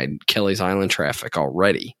notified Kelly's Island traffic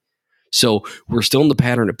already. So we're still in the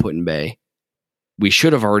pattern at Put in Bay. We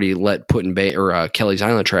should have already let Put in Bay or Kelly's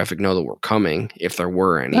Island traffic know that we're coming if there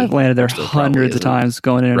were any. I've landed there Still probably hundreds of isn't. times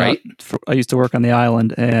going in and Right? out. I used to work on the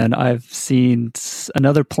island, and I've seen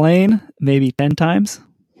another plane maybe 10 times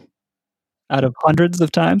out of hundreds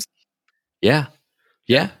of times. Yeah.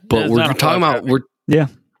 Yeah. But It's we're not a talking lot about of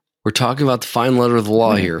we're talking about the fine letter of the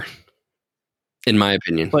law Yeah. here, in my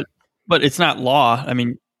opinion. But it's not law. I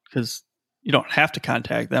mean, because you don't have to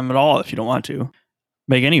contact them at all if you don't want to.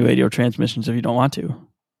 Make any radio transmissions if you don't want to.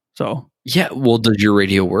 So Yeah. Well, does your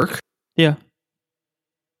radio work? yeah,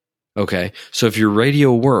 Okay. So if your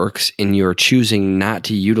radio works and you're choosing not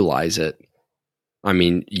to utilize it, I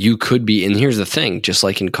mean, you could be, and here's the thing, just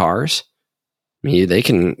like in cars, I mean, they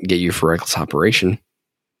can get you for reckless operation.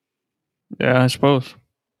 I suppose.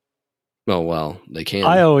 Oh, well, they can.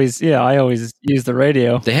 I always use the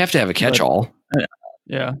radio. They have to have a catch-all.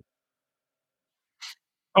 Yeah.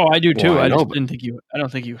 Oh, I do too. Well, I I know, just but- didn't think you. I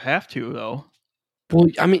don't think you have to though. Well,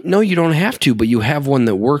 I mean, no, you don't have to, but you have one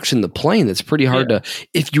that works in the plane. That's pretty hard to,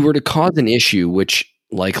 if you were to cause an issue, which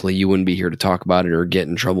likely you wouldn't be here to talk about it or get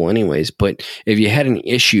in trouble anyways. But if you had an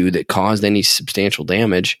issue that caused any substantial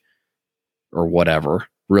damage or whatever,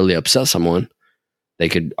 really upset someone, they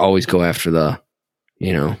could always go after the,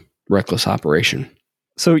 reckless operation.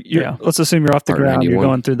 So let's assume you're off the Part ground. You're 91.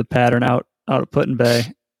 going through the pattern out at Put in Bay.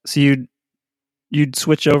 So you'd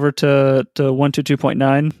switch over to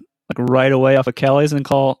 122.9 like right away off of Kelly's and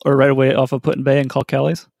call, or right away off of Put in Bay and call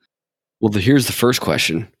Kelly's. Well, here's the first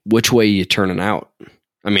question: which way are you turning out?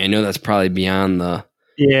 I mean, I know that's probably beyond the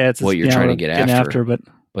It's what you're trying to get getting after.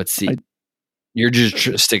 but see, you're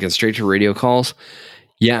just sticking straight to radio calls.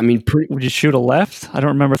 Yeah, I mean, would you shoot a left? I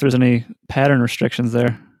don't remember if there's any pattern restrictions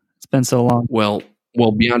there. It's been so long. well,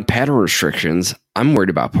 beyond pattern restrictions, I'm worried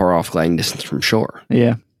about par off gliding distance from shore.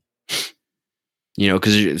 Yeah.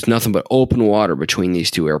 Because it's nothing but open water between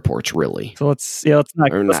these two airports, really. So let's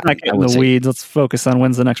not Or get I in would the say- weeds. Let's focus on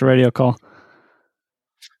when's the next radio call.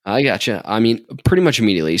 I gotcha. I mean, pretty much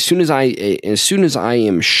immediately. As soon as I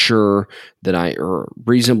am sure that or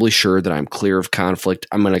reasonably sure that I'm clear of conflict,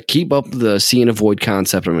 I'm going to keep up the see and avoid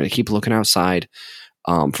concept. I'm going to keep looking outside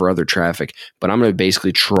for other traffic, but I'm going to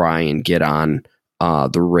basically try and get on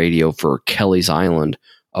the radio for Kelly's Island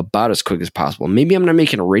about as quick as possible. Maybe I'm not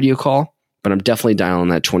making a radio call, but I'm definitely dialing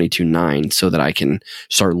that 22.9 so that I can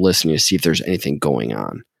start listening to see if there's anything going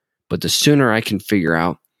on. But the sooner I can figure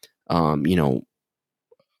out,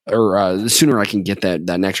 the sooner I can get that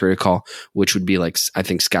next radio call, which would be like I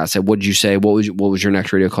think Scott said. What did you say? What was your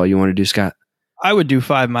next radio call you want to do, Scott? I would do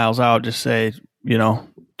 5 miles out. Just say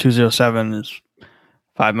 207 is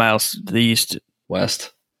 5 miles to the east,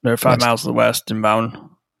 West. or 5 West. miles to the west, inbound.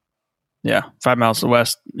 Yeah, 5 miles to the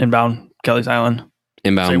west, inbound Kelly's Island. Say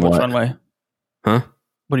Inbound which what? runway? Huh?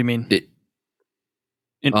 What do you mean?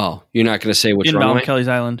 You're not going to say which Inbound runway? Kelly's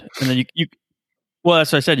Island, and then you. Well,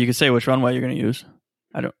 that's what I said. You could say which runway you're going to use.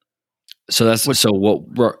 So that's so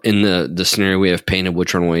what in the scenario we have painted.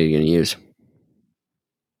 Which runway are you going to use?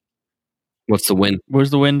 What's the wind? Where's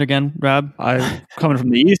the wind again, Rob? I coming from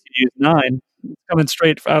the east, you use 9. Coming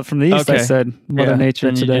straight out from the east, I said Mother Nature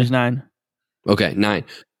then today. You use 9. Okay, 9.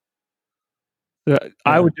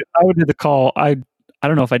 I would do the call. I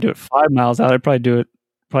don't know if I do it 5 miles out. I'd probably do it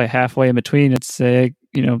halfway in between. It's say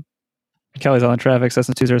Kelly's Island traffic,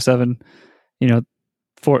 Cessna 207.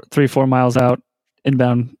 4 miles out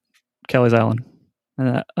inbound Kelly's Island,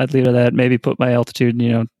 and I'd leave it at that. Maybe put my altitude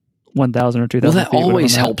 1,000 or 2,000. Well, that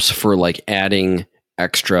always helps for like adding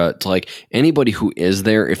extra to like anybody who is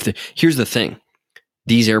there. Here's the thing.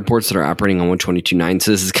 These airports that are operating on 122.9,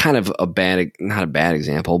 so this is kind of not a bad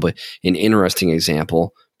example, but an interesting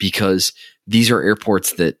example because these are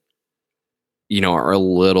airports that, are a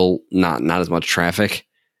little, not as much traffic.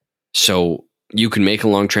 So you can make a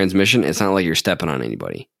long transmission. It's not like you're stepping on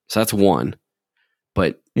anybody. So that's one.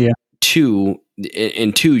 But yeah, two,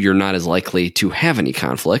 you're not as likely to have any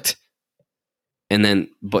conflict.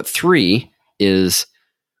 But 3 is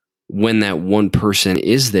when that one person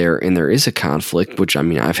is there and there is a conflict, which I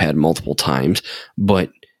mean, I've had multiple times, you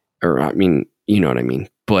know what I mean?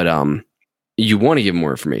 But, you want to give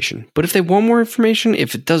more information, but if they want more information,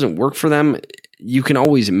 if it doesn't work for them, you can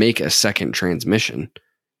always make a second transmission.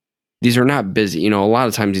 These are not busy. A lot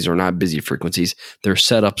of times these are not busy frequencies. They're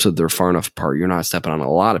set up so they're far enough apart. You're not stepping on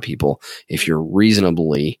a lot of people if you're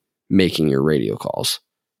reasonably making your radio calls.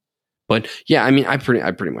 But yeah, I mean, I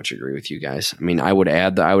pretty much agree with you guys. I mean, I would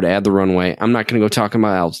add the runway. I'm not going to go talking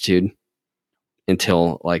about altitude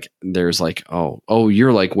until like there's like, oh,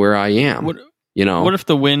 you're like where I am. What if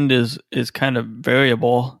the wind is kind of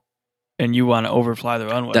variable and you want to overfly the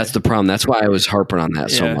runway? That's the problem. That's why I was harping on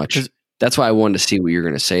that so much. That's why I wanted to see what you're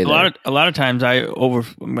going to say there. A lot of times I'm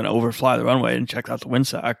going to overfly the runway and check out the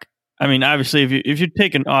windsock. I mean, obviously, if you're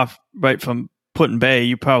taking off right from Put-in-Bay,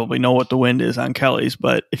 you probably know what the wind is on Kelly's.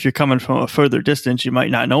 But if you're coming from a further distance, you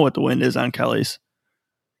might not know what the wind is on Kelly's.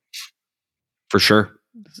 For sure.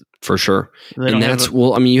 And that's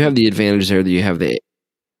you have the advantage there that you have the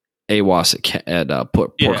AWOS at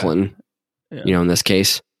Portland. Yeah. In this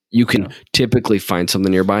case, you can typically find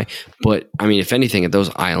something nearby. But I mean, if anything, at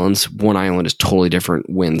those islands, one island is totally different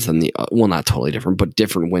winds than the well, not totally different, but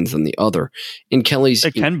different winds than the other. In Kelly's,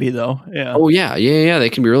 it can be though. Yeah. Oh yeah. They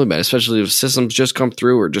can be really bad, especially if systems just come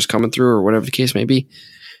through or just coming through or whatever the case may be.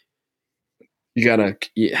 You gotta,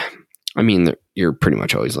 yeah. I mean, you're pretty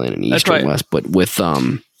much always landing east or west, but with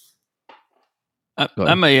I'm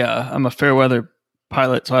a fair weather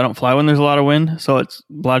pilot, so I don't fly when there's a lot of wind. So it's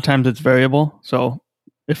a lot of times it's variable. So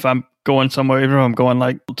if I'm going somewhere, even if I'm going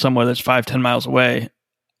like somewhere that's 5-10 miles away,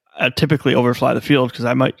 I typically overfly the field because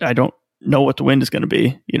I don't know what the wind is going to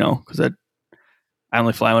be, because I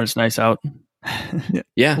only fly when it's nice out.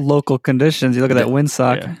 Yeah. Local conditions. You look at that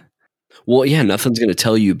windsock. Yeah. Well, yeah, nothing's going to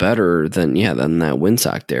tell you better than that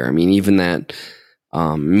windsock there. I mean, even that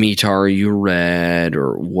METAR you read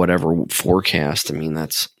or whatever forecast, I mean,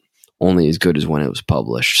 that's only as good as when it was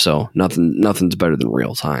published. So nothing's better than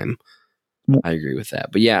real time. I agree with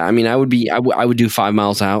that. But yeah, I mean, I would do 5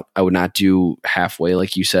 miles out. I would not do halfway,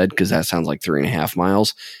 like you said, because that sounds like 3.5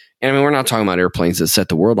 miles. And I mean, we're not talking about airplanes that set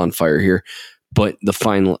the world on fire here, but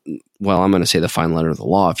I'm going to say the fine letter of the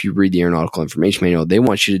law. If you read the Aeronautical Information Manual, they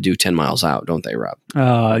want you to do 10 miles out, don't they, Rob?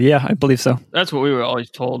 Yeah, I believe so. That's what we were always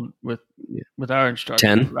told with our instructor,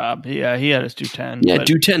 10? Rob. Yeah, he had us do 10. Yeah,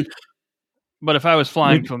 do 10. But if I was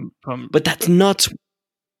flying from but that's nuts.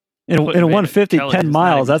 In a 150, 10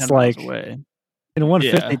 miles, that's like, away. In a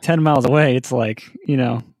 150, 10 miles away, it's like,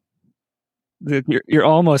 you're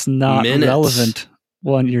almost not relevant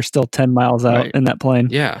when you're still 10 miles out in that plane.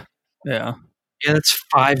 Yeah. Yeah. Yeah, that's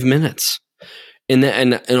 5 minutes. And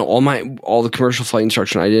all the commercial flight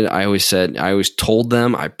instruction I did, I always told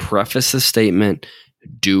them, I preface the statement,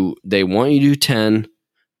 they want you to do 10,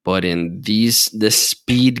 but in this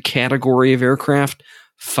speed category of aircraft,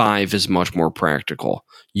 5 is much more practical.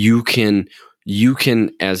 You can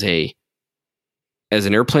as an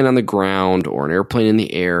airplane on the ground or an airplane in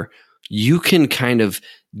the air, you can kind of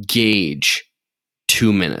gauge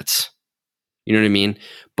 2 minutes. You know what I mean?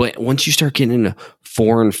 But once you start getting into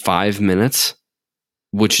 4 and 5 minutes,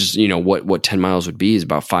 which is, what 10 miles would be is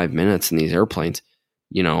about 5 minutes in these airplanes,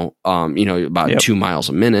 about 2 miles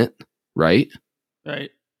a minute, right?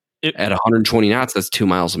 Right. At 120 knots, that's 2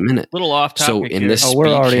 miles a minute. Little off topic. So in this, we're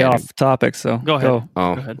already off topic. So go ahead.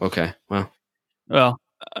 Oh, go ahead. Okay. Well,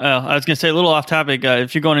 I was going to say a little off topic.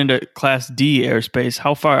 If you're going into Class D airspace,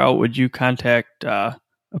 how far out would you contact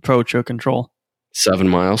approach or control? 7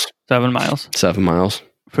 miles. 7 miles. 7 miles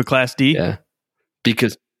For Class D? Yeah.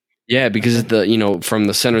 Because Yeah, because from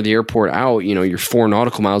the center of the airport out, you're 4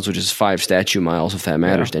 nautical miles, which is 5 statute miles, if that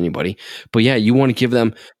matters to anybody. But yeah, you want to give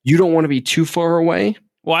them. You don't want to be too far away.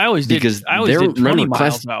 Well, I always did 20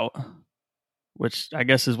 miles out, which I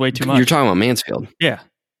guess is way too much. You're talking about Mansfield, yeah,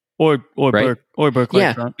 or right? Berkeley,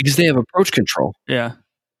 yeah, because they have approach control. Yeah.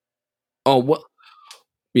 Oh, what?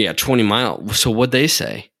 Yeah, 20 miles. So what'd they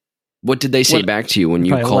say? What did they say back to you when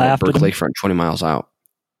you called Berkeley Lakefront 20 miles out?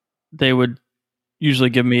 They would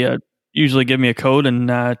usually give me a code and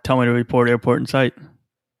tell me to report airport in sight.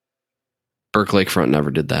 Berkeley Lakefront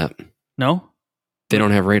never did that. No, they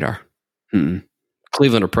don't have radar.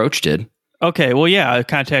 Cleveland Approach did. Okay, well, yeah, I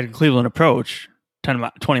contacted Cleveland Approach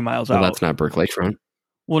 20 miles out. Well, that's not Berkeley Lakefront.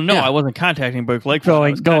 Well, no, I wasn't contacting Berkeley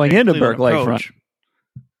Lakefront. Going into Berkeley Lakefront.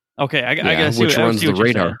 Okay, I guess which runs the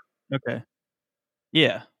radar. Okay.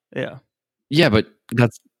 Yeah. Yeah, but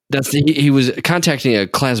he was contacting a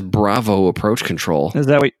Class Bravo approach control. Is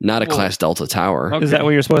that what? Not a Class Delta tower. Okay. Is that what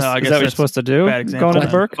you're supposed? Is that what you're supposed to do? Going into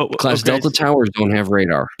Berk? Class Delta towers don't have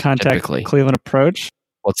radar. Contact typically. Cleveland Approach.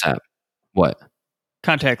 What's that? What?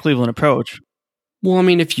 Contact Cleveland Approach. Well, I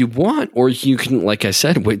mean, if you want, or you can, like I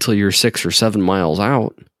said, wait till you're 6 or 7 miles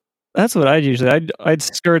out. That's what I'd usually. I'd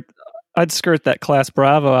skirt that Class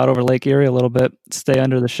Bravo out over Lake Erie a little bit, stay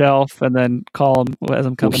under the shelf, and then call them as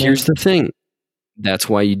I'm coming in. Here's the thing. That's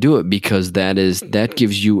why you do it, because that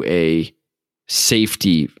gives you a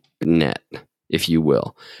safety net, if you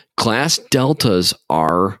will. Class Deltas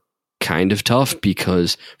are kind of tough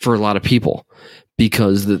because for a lot of people,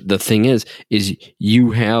 because the thing is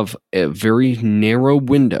you have a very narrow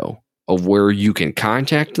window of where you can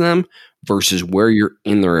contact them versus where you're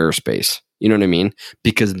in their airspace. You know what I mean?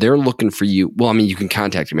 Because they're looking for you. Well, I mean, you can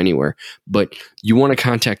contact them anywhere, but you want to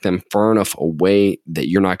contact them far enough away that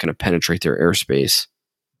you're not going to penetrate their airspace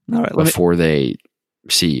before they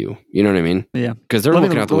see you. You know what I mean? Yeah. Because they're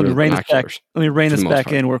looking out the window with binoculars. Let me rein this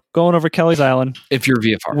back in. We're going over Kelly's Island. If you're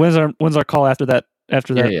VFR. When's our call after that?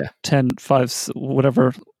 After that 10, 5,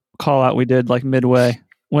 whatever call out we did, like midway.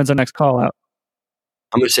 When's our next call out?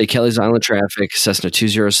 I'm going to say Kelly's Island traffic, Cessna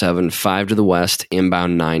 207, 5 to the west,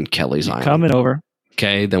 inbound 9, Kelly's Island. Coming over.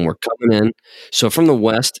 Okay, then we're coming in. So from the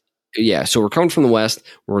west, so we're coming from the west,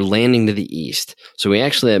 we're landing to the east. So we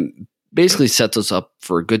actually basically sets us up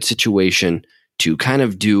for a good situation to kind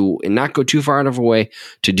of do, and not go too far out of our way,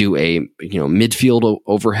 to do a midfield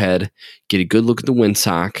overhead, get a good look at the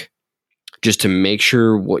windsock, just to make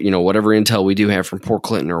sure whatever intel we do have from Port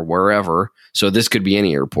Clinton or wherever. So this could be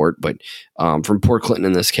any airport, but from Port Clinton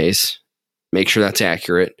in this case, make sure that's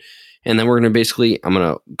accurate. And then I'm going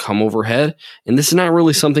to come overhead. And this is not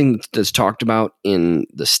really something that's talked about in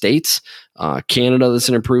the States. Canada, that's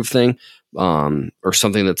an improved thing, or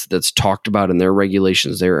something that's talked about in their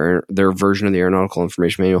regulations, their version of the Aeronautical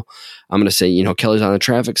Information Manual. I'm going to say, Kelly's Island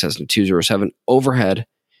traffic, Cessna 207, overhead,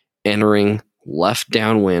 entering left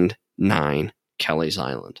downwind, 9, Kelly's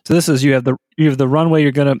Island. So this is you have the runway.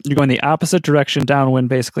 You're going the opposite direction downwind.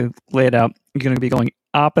 Basically, laid out. You're going to be going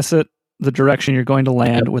opposite the direction you're going to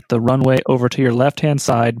land, with the runway over to your left hand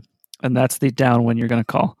side, and that's the downwind you're going to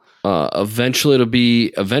call.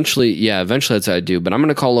 Eventually that's what I do. But I'm going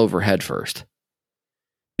to call overhead first,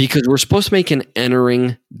 because we're supposed to make an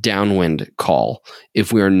entering downwind call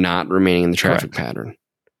if we are not remaining in the traffic pattern.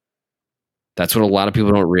 That's what a lot of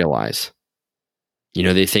people don't realize.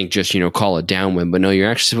 They think just, call it downwind, but no, you're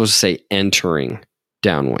actually supposed to say entering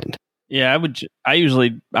downwind. Yeah,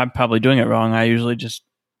 I'm probably doing it wrong. I usually just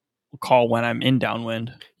call when I'm in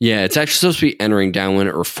downwind. Yeah, it's actually supposed to be entering downwind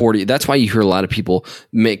or 40. That's why you hear a lot of people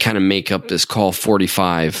make up this call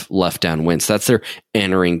 45 left downwind. So that's their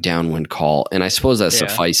entering downwind call. And I suppose that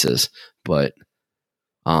suffices, but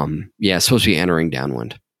it's supposed to be entering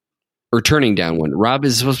downwind or turning downwind. Rob,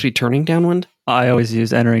 is it supposed to be turning downwind? I always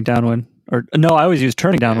use entering downwind. I always use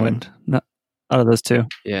turning downwind. Not out of those two.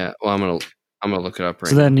 Yeah, well, I'm gonna look it up right now.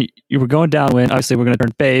 So then you were going downwind. Obviously, we're going to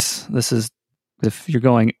turn base. This is if you're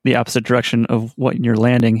going the opposite direction of what you're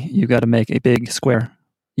landing. You got to make a big square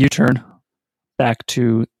U-turn back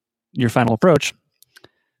to your final approach.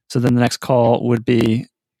 So then the next call would be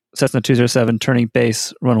Cessna 207 turning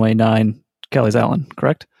base, runway 9, Kelly's Island.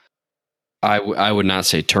 Correct? I would not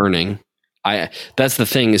say turning. That's the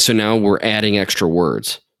thing. So now we're adding extra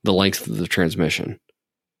words. The length of the transmission.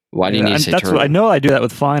 Why do you need to say turning? I know I do that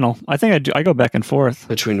with final. I think I do. I go back and forth.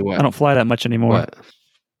 Between what? I don't fly that much anymore. What?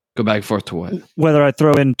 Go back and forth to what? Whether I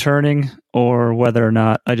throw in turning or whether or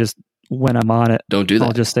not I just, when I'm on it, don't do that.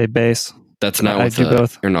 I'll just say base. That's not what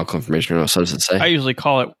the aeronautical information manual says it say. I usually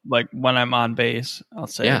call it like when I'm on base. I'll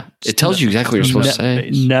say it tells you exactly what you're supposed to say.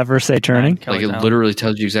 Never say turning. Like it literally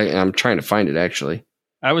tells you exactly. I'm trying to find it actually.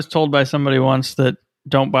 I was told by somebody once that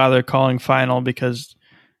don't bother calling final because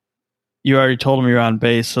you already told them you're on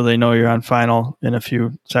base, so they know you're on final in a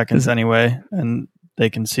few seconds anyway, and they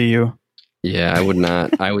can see you. Yeah, I would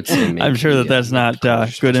not. I would say maybe, I'm sure that's not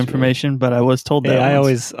good information, but I was told that. I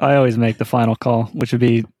always make the final call, which would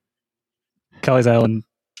be Kelly's Island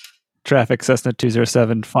traffic, Cessna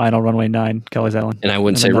 207, final runway 9, Kelly's Island. And I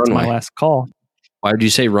wouldn't say that's runway. My last call. Why would you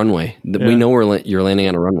say runway? We know you're landing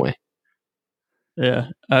on a runway. Yeah,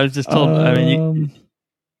 I was just told. I've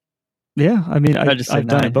done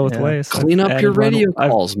it both ways. Clean up your radio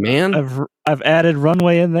calls, man. I've added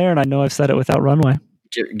runway in there, and I know I've said it without runway.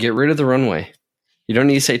 Get rid of the runway. You don't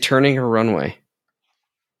need to say turning or runway.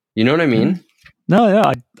 You know what I mean? No,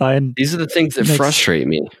 yeah. These are the things that frustrate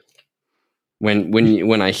me.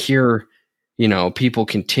 When I hear, people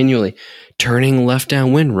continually turning left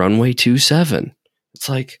downwind, runway 27. It's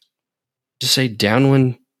like, just say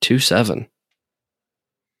downwind 27.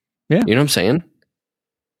 Yeah. You know what I'm saying?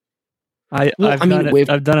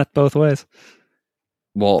 I've done it both ways.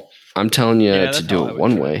 Well, I'm telling you to do it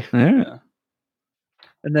one way. Yeah.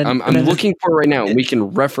 And then I'm looking for it right now, and we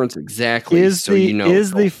can reference exactly. Is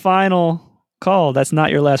the final call? That's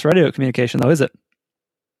not your last radio communication, though, is it?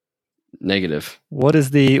 Negative. What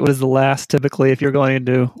is the last? Typically, if you're going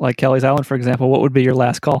into like Kelly's Island, for example, what would be your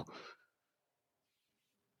last call?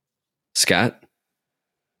 Scott,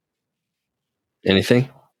 anything?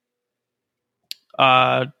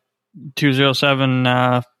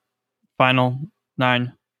 207 final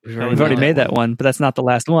 9. We've already made that one, but that's not the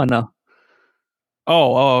last one, though.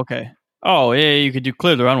 Oh, okay. Oh, yeah, you could do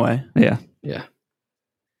clear the runway. Yeah.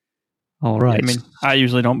 All right. I mean, I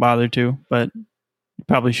usually don't bother to, but you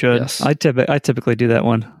probably should. Yes. I typically do that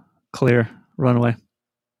one. Clear runway.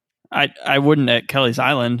 I wouldn't at Kelly's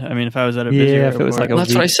Island. I mean, if I was at a busy airport. If it was like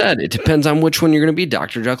that's what I said. It depends on which one you're going to be,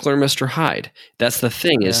 Dr. Jekyll or Mr. Hyde. That's the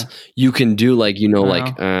thing is you can do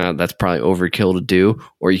that's probably overkill to do,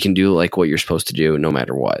 or you can do like what you're supposed to do no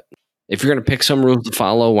matter what. If you're going to pick some rules to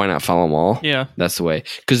follow, why not follow them all? Yeah. That's the way.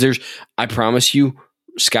 Because I promise you,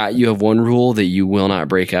 Scott, you have one rule that you will not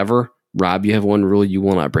break ever. Rob, you have one rule you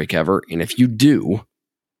will not break ever. And if you do,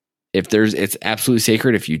 it's absolutely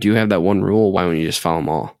sacred. If you do have that one rule, why wouldn't you just follow them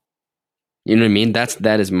all? You know what I mean?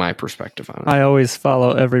 That is my perspective on it. I always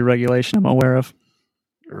follow every regulation I'm aware of.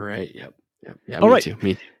 Right. Yep. Yeah, all right. Too.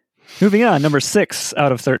 Me too. Moving on, number 6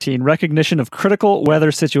 out of 13, recognition of critical weather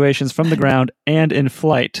situations from the ground and in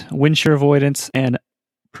flight, wind shear avoidance, and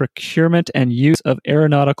procurement and use of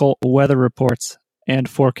aeronautical weather reports and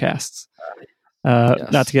forecasts.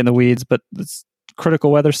 Not to get in the weeds, but this critical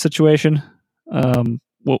weather situation,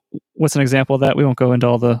 what's an example of that? We won't go into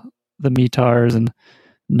all the METARs and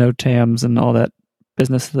NOTAMs and all that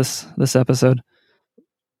business this episode.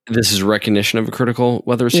 This is recognition of a critical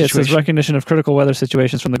weather situation? Yeah, it says recognition of critical weather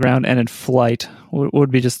situations from the ground and in flight would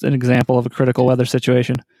be just an example of a critical weather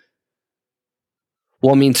situation.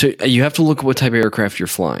 Well, I mean, so you have to look at what type of aircraft you're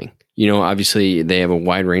flying. Obviously they have a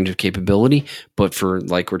wide range of capability, but for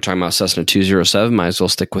like we're talking about Cessna 207, might as well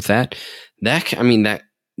stick with that.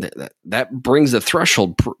 That brings the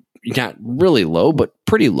threshold not really low, but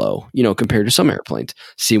pretty low, compared to some airplanes.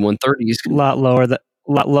 C-130s. A lot lower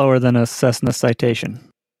than a Cessna Citation.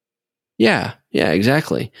 Yeah,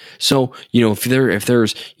 exactly. So, if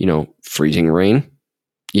there's, freezing rain,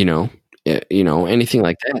 anything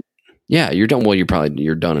like that. Yeah, you're done. Well,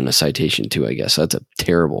 you're done in a Citation too, I guess. That's a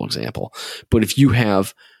terrible example. But if you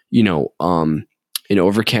have, an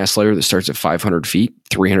overcast layer that starts at 500 feet,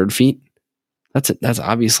 300 feet, that's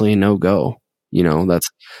obviously a no-go.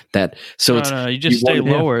 That's that. So no, you just stay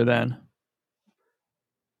lower then.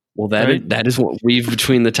 Well, that is what weave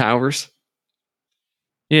between the towers.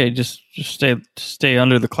 Yeah, just stay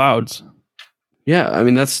under the clouds. Yeah, I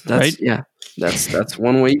mean that's right? Yeah, that's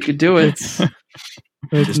one way you could do it.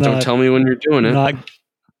 Just don't tell me when you're doing it.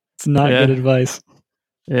 It's not good advice.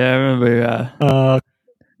 Yeah, I remember.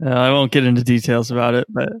 I won't get into details about it,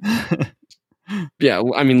 but yeah,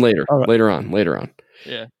 I mean later on.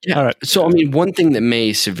 Yeah. All right. So, I mean, one thing that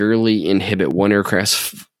may severely inhibit one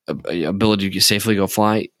aircraft's ability to safely go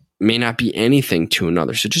fly may not be anything to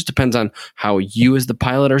another. So it just depends on how you as the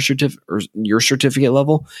pilot or your certificate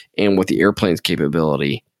level and what the airplane's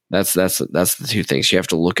capability. That's the two things. You have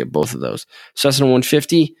to look at both of those. Cessna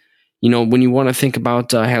 150, when you want to think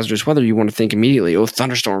about hazardous weather, you want to think immediately,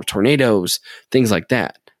 thunderstorms, tornadoes, things like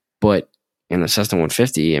that. But in the Cessna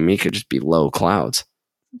 150, I mean, it could just be low clouds.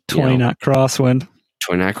 20 knot crosswind.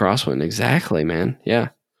 20 knot crosswind. Exactly, man. Yeah.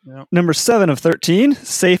 Yep. Number 7 of 13,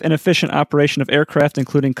 safe and efficient operation of aircraft,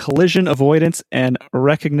 including collision avoidance and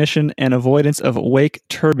recognition and avoidance of wake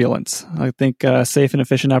turbulence. I think safe and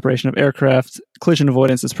efficient operation of aircraft, collision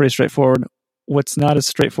avoidance is pretty straightforward. what's not as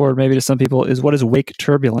straightforward maybe to some people is what is wake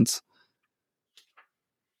turbulence?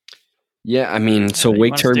 Yeah, I mean, so you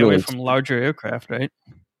wake wanna stay away turbulence. from larger aircraft, right?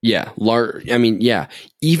 Yeah,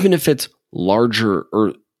 even if it's larger,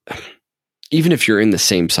 or even if you're in the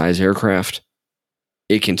same size aircraft,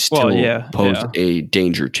 it can still pose a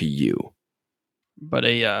danger to you. But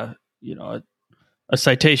a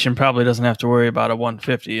Citation probably doesn't have to worry about a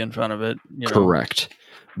 150 in front of it. Correct.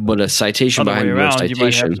 But a Citation behind another Citation, you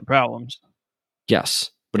might have some problems.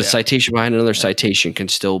 Yes, but a Citation behind another Citation can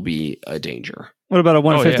still be a danger. What about a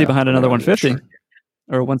 150 behind another 150? Sure.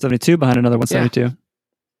 Or a 172 behind another 172?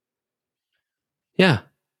 Yeah.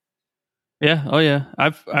 Yeah. Oh yeah.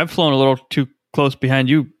 I've flown a little too close behind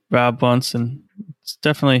you, Rob, once, and it's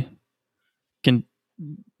definitely can.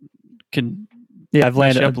 Yeah, I've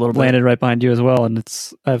landed right behind you as well, and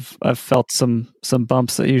I've felt some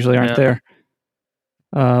bumps that usually aren't there.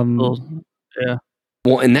 Yeah.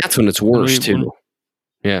 Well, and that's when it's worse too.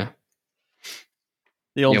 Yeah.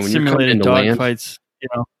 The old simulated dogfights,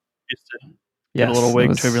 used to get a little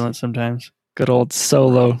wake turbulence sometimes. Good old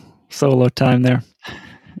solo time there.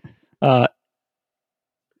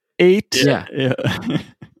 8. Yeah.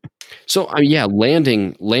 So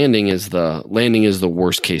landing is the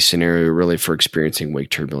worst case scenario really for experiencing wake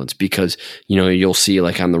turbulence, because you'll see,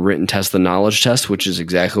 like, on the written test, the knowledge test, which is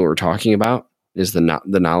exactly what we're talking about, is the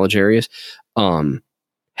knowledge areas. An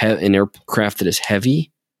aircraft that is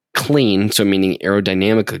heavy, clean, so meaning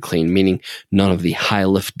aerodynamically clean, meaning none of the high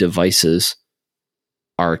lift devices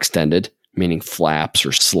are extended, meaning flaps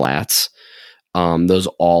or slats. Those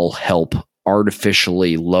all help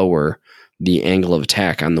artificially lower the angle of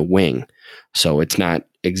attack on the wing, so it's not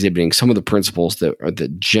exhibiting some of the principles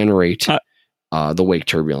that generate the wake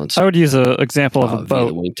turbulence. I would use an example of a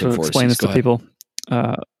boat to explain this to people,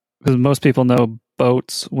 because most people know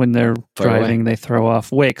boats, when they're driving, they throw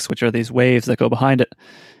off wakes, which are these waves that go behind it,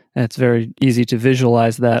 and it's very easy to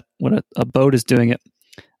visualize that when a boat is doing it.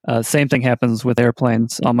 Same thing happens with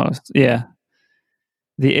airplanes, almost. Yeah.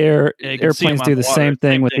 The airplanes do the same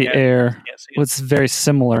thing with the air. It's very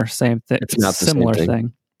similar, same thing. It's not the similar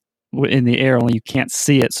thing in the air, only you can't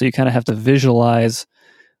see it. So you kind of have to visualize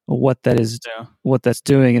what that is, what that's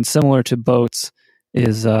doing. And similar to boats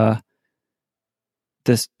is they're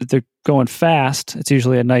going fast. It's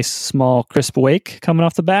usually a nice, small, crisp wake coming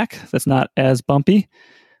off the back that's not as bumpy.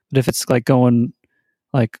 But if it's like going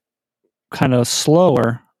like kind of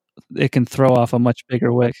slower, it can throw off a much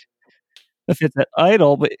bigger wake. If it's at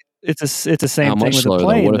idle, but it's the same thing with a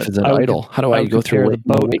plane. What if it's at idle? How do I go through the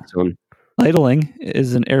boat? Idling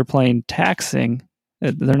is an airplane taxiing.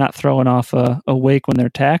 They're not throwing off a wake when they're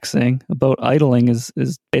taxiing. A boat idling is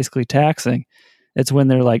basically taxiing. It's when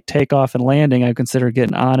they're like takeoff and landing. I consider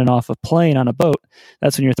getting on and off a plane on a boat.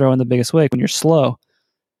 That's when you're throwing the biggest wake. When you're slow,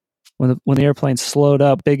 when the airplane's slowed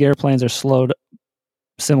up, big airplanes are slowed,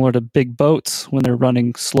 similar to big boats when they're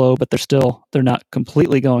running slow, but they're not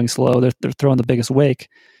completely going slow. They're throwing the biggest wake.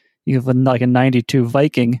 You have like a 92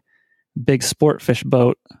 Viking, big sport fish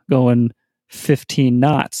boat going 15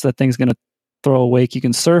 knots. That thing's going to throw a wake you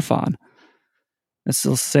can surf on. It's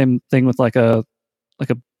the same thing with like a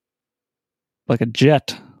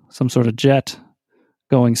jet, some sort of jet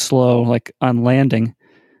going slow, like on landing,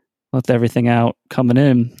 with everything out coming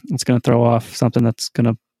in. It's going to throw off something that's going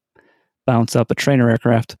to bounce up a trainer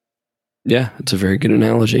aircraft. Yeah, it's a very good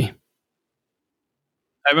analogy.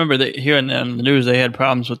 I remember that hearing on the news they had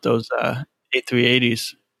problems with those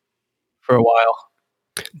A380s for a while.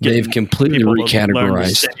 They've completely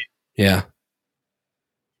recategorized. Yeah.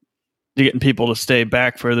 Getting people to stay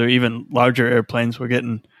back further. Even larger airplanes were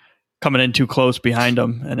coming in too close behind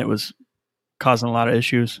them, and it was causing a lot of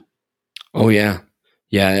issues. Oh yeah.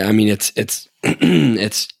 Yeah, I mean it's it's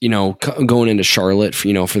going into Charlotte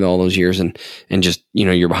for all those years, and just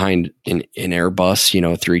you're behind in Airbus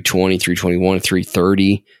 320, 321,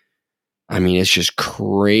 330. I mean, it's just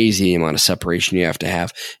crazy the amount of separation you have to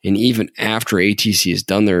have, and even after ATC has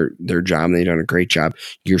done their job, and they've done a great job,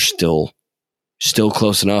 you're still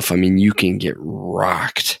close enough. I mean, you can get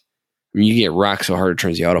rocked. I mean, you get rocked so hard it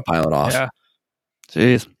turns the autopilot off. Yeah.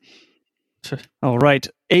 Jeez. All right.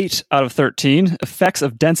 8 out of 13. Effects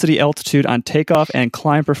of density altitude on takeoff and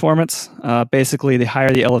climb performance. Basically, the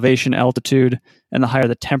higher the elevation altitude and the higher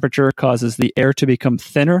the temperature causes the air to become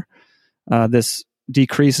thinner. This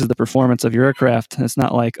decreases the performance of your aircraft. It's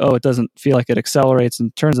not like, it doesn't feel like it accelerates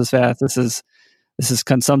and turns as fast. This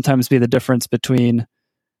can sometimes be the difference between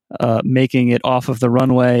making it off of the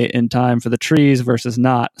runway in time for the trees versus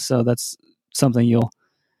not. So that's something you'll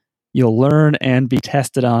learn and be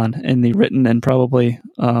tested on in the written, and probably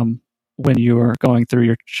when you are going through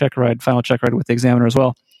your final check ride with the examiner as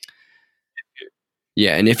well.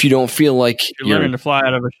 Yeah, and if you don't feel like you're learning to fly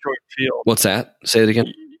out of a short field. What's that? Say it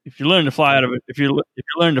again. If you learn to fly out of it, if you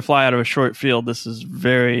learn to fly out of a short field, this is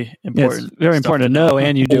very important. Yeah, it's very important to know,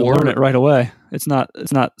 and you do learn it right away. It's not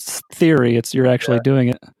theory; it's you're actually doing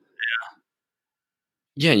it.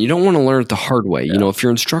 Yeah, you don't want to learn it the hard way. Yeah. If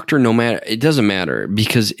your instructor, no matter, it doesn't matter,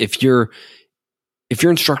 because if your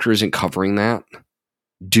instructor isn't covering that,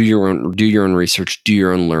 do your own research, do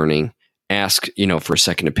your own learning, ask for a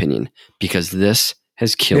second opinion, because this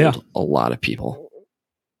has killed a lot of people.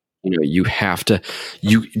 You have to.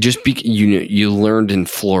 You learned in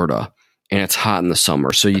Florida, and it's hot in the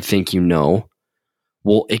summer, so you think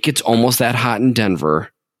Well, it gets almost that hot in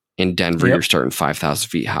Denver. In Denver, you're starting 5,000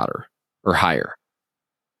 feet hotter or higher.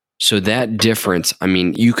 So that difference,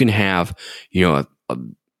 you can have, a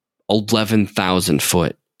 11,000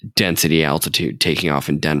 foot density altitude taking off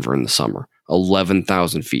in Denver in the summer,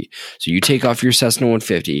 11,000 feet. So you take off your Cessna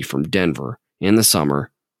 150 from Denver in the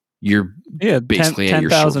summer, you're basically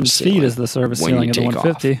 10,000 feet is the service ceiling of the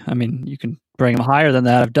 150. Off. You can bring them higher than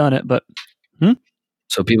that. I've done it, but.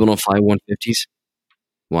 So people don't fly 150s?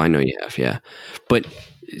 Well, I know you have, yeah. But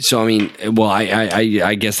so,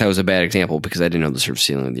 I guess that was a bad example because I didn't know the service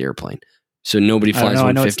ceiling of the airplane. So nobody flies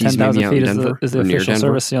 150s maybe out in Denver? Is the official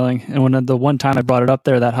service ceiling. And when the one time I brought it up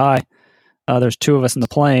there that high, there's two of us in the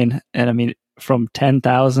plane. And from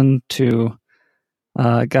 10,000 to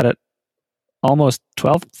got it almost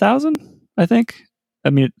 12,000, I think.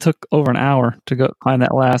 It took over an hour to go climb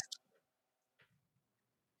that last.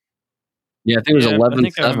 Yeah, I think it was 11,700. I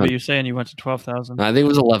think I remember you saying you went to 12,000. I think it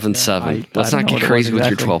was 11,700. Let's not get crazy with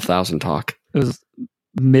your 12,000 talk. It was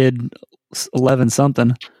mid 11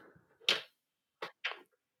 something.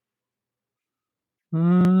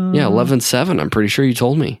 Yeah, 11,700. I'm pretty sure you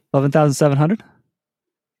told me 11,700.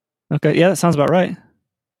 Okay, yeah, that sounds about right.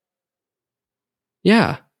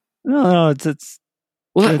 Yeah. No, it's.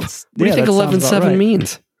 Well, what do you think 11,700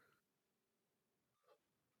 means?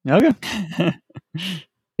 Okay.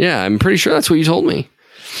 Yeah, I'm pretty sure that's what you told me.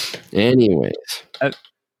 Anyways,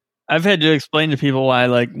 I've had to explain to people why,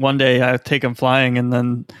 one day I take them flying, and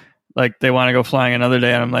then they want to go flying another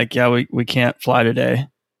day, and I'm like, yeah, we can't fly today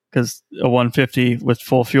because a 150 with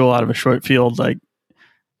full fuel out of a short field,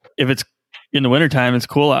 if it's in the wintertime, it's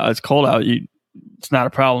cool out, it's cold out, it's not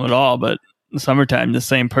a problem at all. But in the summertime, the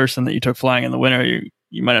same person that you took flying in the winter,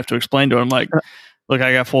 you might have to explain to them look,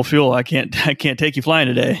 I got full fuel. I can't take you flying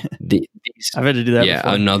today. I've had to do that.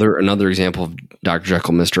 Yeah, before. Another example of Dr.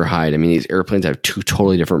 Jekyll, Mr. Hyde. These airplanes have two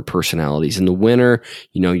totally different personalities. In the winter,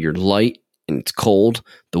 you're light and it's cold.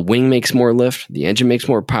 The wing makes more lift. The engine makes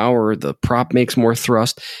more power. The prop makes more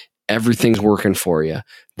thrust. Everything's working for you.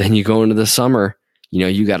 Then you go into the summer.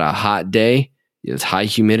 You got a hot day. It's high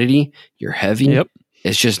humidity. You're heavy. Yep.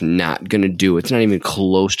 It's just not going to do. It's not even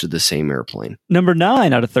close to the same airplane. Number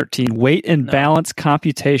 9 out of 13, weight and balance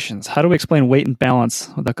computations. How do we explain weight and balance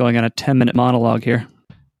without going on a 10-minute monologue here?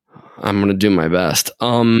 I'm going to do my best.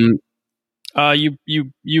 You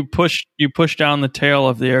push down the tail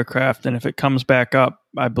of the aircraft, and if it comes back up,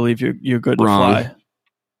 I believe you're good to fly.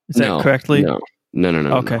 Is that correctly? No.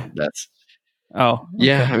 Okay. No. That's. Oh. Okay.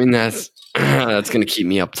 Yeah. That's going to keep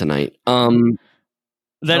me up tonight.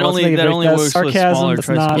 That only works with smaller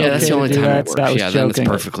tricycles. Yeah, that's the only time it works. Yeah, then it's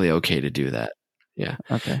perfectly okay to do that. Yeah.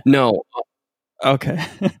 Okay. No. Okay.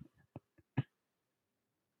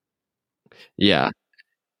 Yeah.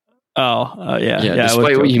 Oh, yeah. Yeah.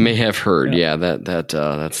 Despite what you may have heard,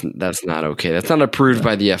 that's not okay. That's not approved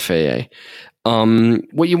by the FAA.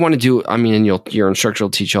 What you want to do, and your instructor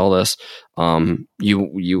will teach all this.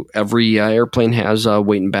 Every airplane has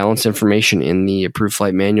weight and balance information in the approved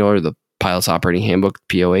flight manual or the Pilot's Operating Handbook,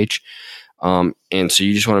 POH. And so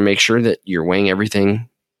you just want to make sure that you're weighing everything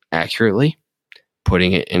accurately,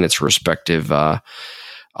 putting it in its respective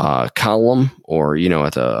column or,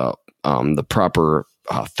 at the proper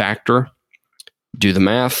factor. Do the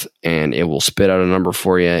math, and it will spit out a number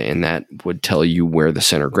for you, and that would tell you where the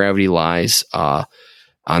center of gravity lies on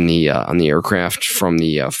the aircraft from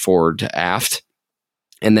the forward to aft.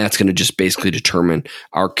 And that's going to just basically determine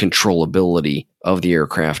our controllability of the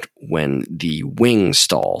aircraft when the wing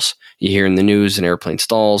stalls. You hear in the news an airplane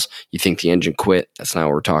stalls, you think the engine quit. That's not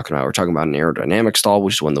what we're talking about. We're talking about an aerodynamic stall,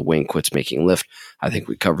 which is when the wing quits making lift. I think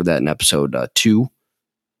we covered that in episode 2.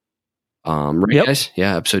 Right, guys?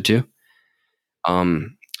 Yeah, episode 2. So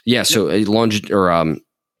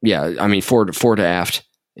forward to aft,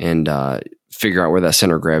 and figure out where that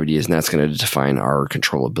center of gravity is, and that's going to define our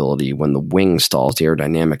controllability when the wing stalls, the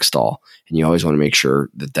aerodynamic stall. And you always want to make sure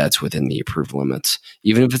that that's within the approved limits,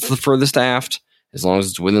 even if it's the furthest aft. As long as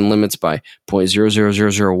it's within limits by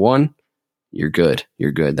 0.00001, you're good.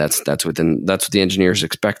 You're good. That's what the engineers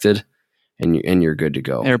expected, and you're good to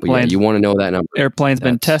go. Airplane. You want to know that number. Airplane's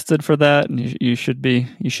been tested for that, and you should be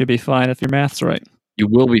fine if your math's right. You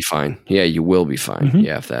will be fine. Yeah, you will be fine. Mm-hmm.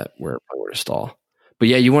 Yeah, if that were to stall. But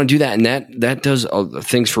yeah, you want to do that, and that does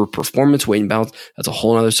things for performance, weight and balance. That's a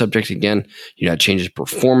whole other subject. Again, changes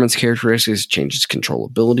performance characteristics, changes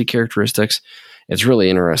controllability characteristics. It's really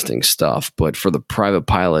interesting stuff. But for the private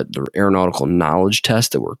pilot, the aeronautical knowledge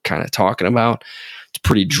test that we're kind of talking about, it's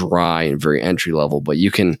pretty dry and very entry level. But you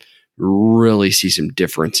can really see some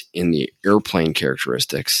difference in the airplane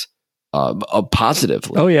characteristics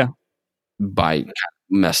positively. Oh yeah, by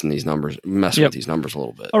messing with these numbers a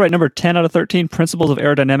little bit. All right, number 10 out of 13, principles of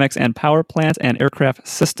aerodynamics and power plants and aircraft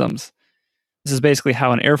systems. This is basically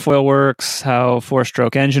how an airfoil works, how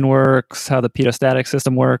four-stroke engine works, how the pitot-static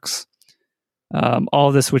system works. All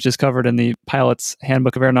of this, which is covered in the Pilot's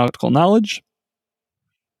Handbook of Aeronautical Knowledge.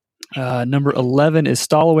 Number 11 is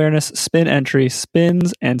stall awareness, spin entry,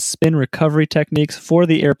 spins, and spin recovery techniques for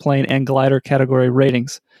the airplane and glider category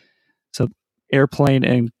ratings. So airplane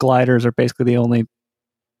and gliders are basically the only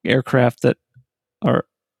aircraft that are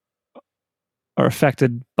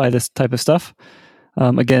affected by this type of stuff.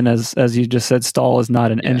 Again, as you just said, stall is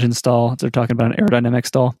not an engine stall. They're talking about an aerodynamic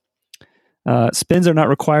stall. Spins are not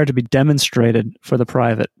required to be demonstrated for the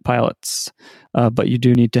private pilots, but you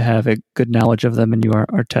do need to have a good knowledge of them, and you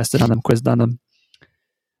are tested on them, quizzed on them.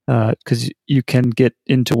 Because you can get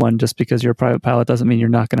into one just because you're a private pilot doesn't mean you're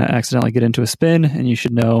not going to accidentally get into a spin, and you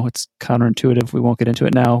should know it's counterintuitive. We won't get into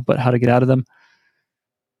it now, but how to get out of them.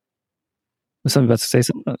 Was something about to say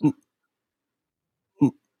something?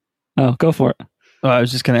 Oh, go for it. I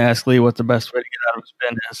was just going to ask Lee what the best way to get out of a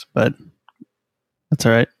spin is, but that's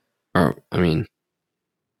all right.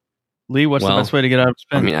 Lee, what's the best way to get out of a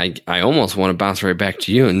spin? I almost want to bounce right back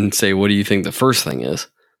to you and say, what do you think the first thing is?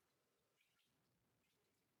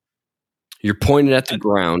 You're pointed at the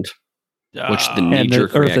ground. What's the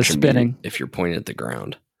knee-jerk reaction spinning if you're pointed at the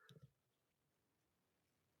ground?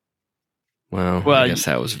 Well, I guess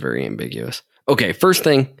that was very ambiguous. Okay, first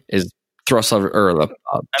thing is thrust lever or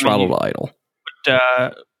throttle to idle.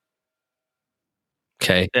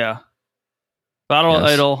 Okay. Yeah. Throttle to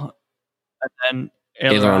idle, and then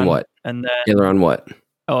aileron what? And then aileron what?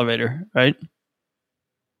 Elevator, right?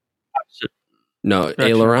 No,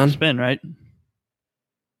 aileron spin, right?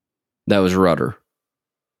 That was rudder.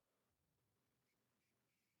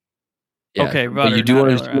 Yeah, okay, rudder. But you do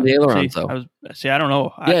want to do the ailerons, though. I don't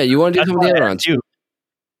know. You want to do some of the ailerons.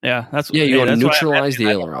 Yeah, you want to neutralize the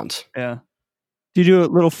ailerons. Yeah. Do you do a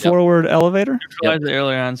little forward elevator? Neutralize the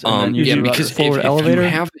ailerons, and then you do because forward elevator.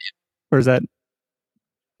 Or is that?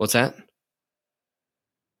 What's that?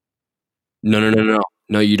 No.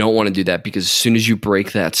 No, you don't want to do that because as soon as you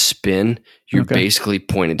break that spin, you're basically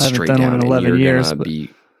pointed straight down, and you're going to be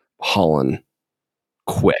hauling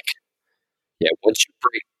quick. Once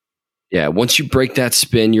you break that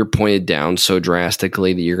spin, you're pointed down so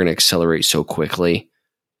drastically that you're going to accelerate so quickly.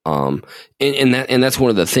 And that's one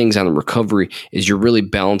of the things on the recovery is you're really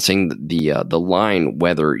balancing the line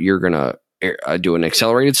whether you're going to do an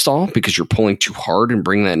accelerated stall because you're pulling too hard and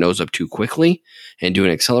bringing that nose up too quickly and do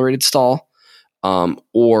an accelerated stall,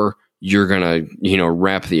 or you're going to,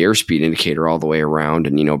 wrap the airspeed indicator all the way around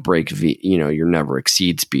and, break your never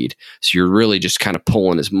exceed speed. So you're really just kind of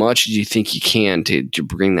pulling as much as you think you can to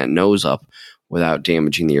bring that nose up without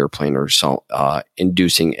damaging the airplane or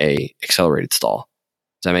inducing a accelerated stall.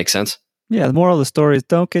 Does that make sense? Yeah. The moral of the story is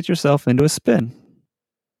don't get yourself into a spin.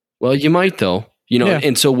 Well, you might though,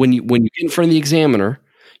 and so when you get in front of the examiner,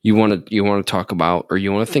 you want to talk about, or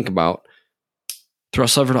you want to think about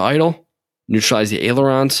thrust lever to idle, neutralize the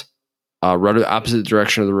ailerons, rudder the opposite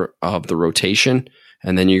direction of the rotation,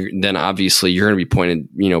 and then obviously you're going to be pointed,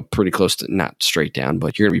 pretty close to, not straight down,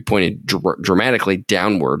 but you're going to be pointed dramatically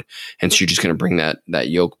downward, and so you're just going to bring that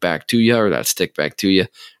yoke back to you or that stick back to you,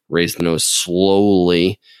 raise the nose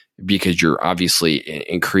slowly because you're obviously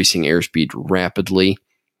increasing airspeed rapidly.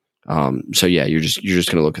 So yeah, you're just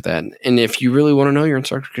going to look at that, and if you really want to know, your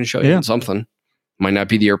instructor can show you something. Might not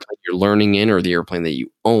be the airplane you're learning in or the airplane that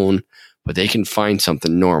you own, but they can find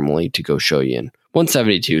something normally to go show you in.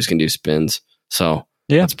 172s can do spins, so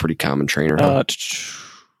that's pretty common trainer.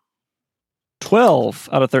 12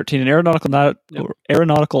 out of 13 in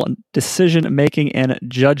aeronautical decision making and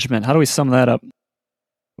judgment. How do we sum that up?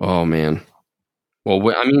 Oh man, well,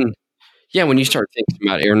 when you start thinking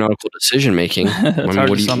about aeronautical decision making,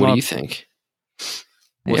 what do you think?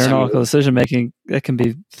 Aeronautical decision making, that can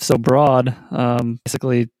be so broad.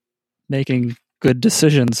 Basically, making good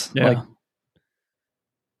decisions. Yeah.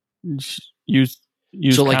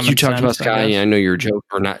 use So, like you talked about, sense, Sky, I know you're joking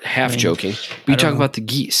or not half joking, but you talk about the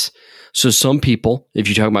geese. So, some people, if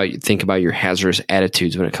you think about your hazardous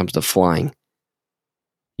attitudes when it comes to flying,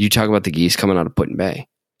 you talk about the geese coming out of Put-in Bay.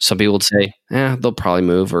 Some people would say, they'll probably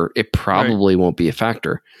move, or it probably won't be a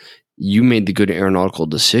factor. You made the good aeronautical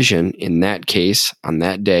decision in that case, on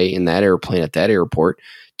that day, in that airplane, at that airport,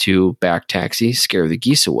 to back taxi, scare the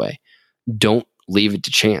geese away. Don't leave it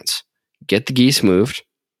to chance. Get the geese moved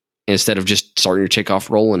instead of just starting your takeoff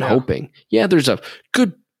roll and hoping. Yeah, there's a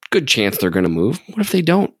good chance they're going to move. What if they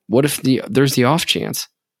don't? What if there's the off chance?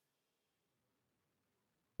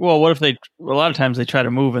 Well, what if a lot of times they try to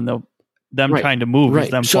move and trying to move is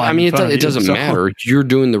them so, flying it doesn't matter. You're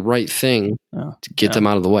doing the right thing to get them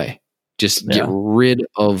out of the way. Just get rid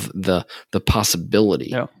of the possibility.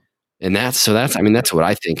 Yeah. And that's what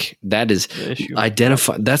I think. That is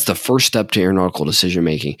identify. That's the first step to aeronautical decision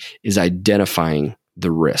making, is identifying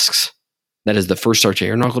the risks. That is the first step to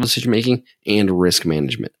aeronautical decision making and risk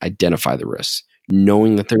management. Identify the risks,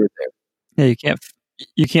 knowing that they're there. Yeah,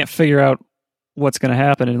 you can't figure out what's going to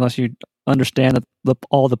happen unless you understand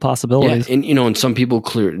all the possibilities. Yeah, and some people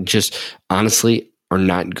just honestly are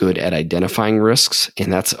not good at identifying risks,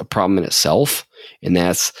 and that's a problem in itself. And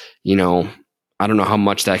that's, I don't know how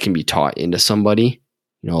much that can be taught into somebody.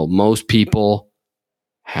 Most people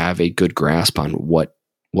have a good grasp on what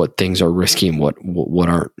things are risky and what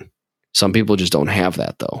aren't. Some people just don't have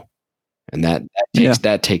that, though. And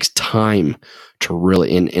that takes time to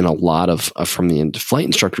really, in a lot of, from the flight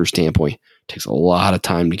instructor standpoint, takes a lot of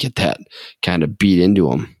time to get that kind of beat into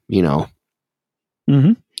them,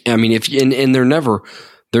 Mm-hmm. I mean, they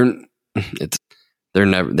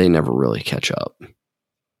never really catch up, to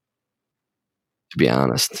be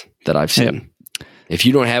honest, that I've seen. Yep. If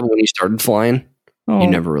you don't have it when you started flying, you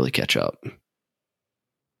never really catch up.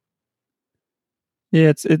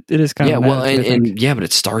 Yeah, it is kind of but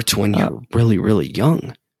it starts when you're really, really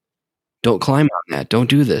young. Don't climb on that. Don't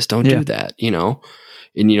do this. Don't do that.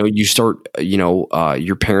 And you start.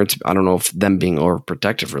 Your parents. I don't know if them being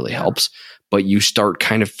overprotective really helps, but you start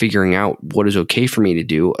kind of figuring out what is okay for me to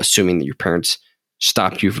do, assuming that your parents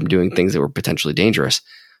stopped you from doing things that were potentially dangerous.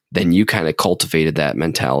 Then you kind of cultivated that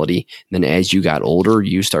mentality. And then as you got older,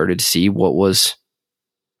 you started to see what was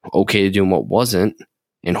okay to do and what wasn't,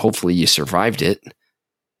 and hopefully you survived it.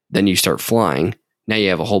 Then you start flying. Now you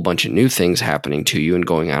have a whole bunch of new things happening to you and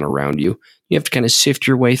going on around you. You have to kind of sift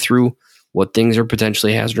your way through what things are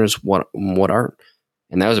potentially hazardous, what aren't.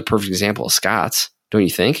 And that was a perfect example of Scott's, don't you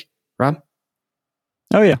think, Rob?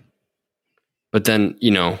 Oh, yeah. But then,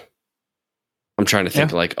 I'm trying to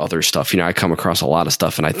think like other stuff. I come across a lot of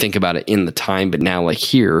stuff and I think about it in the time, but now like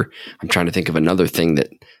here, I'm trying to think of another thing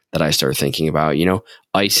that I started thinking about.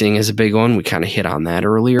 Icing is a big one. We kind of hit on that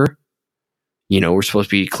earlier. We're supposed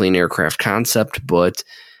to be a clean aircraft concept, but,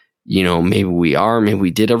 maybe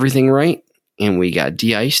we did everything right and we got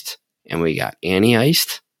de-iced and we got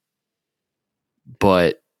anti-iced,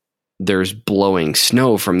 but there's blowing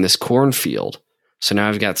snow from this cornfield. So now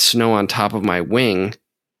I've got snow on top of my wing.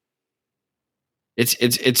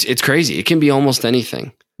 It's crazy. It can be almost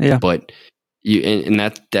anything. Yeah. But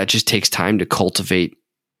that just takes time to cultivate,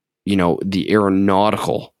 the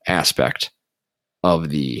aeronautical aspect of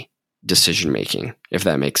the decision making, if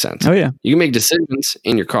that makes sense. Oh yeah. You can make decisions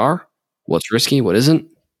in your car, what's risky, what isn't,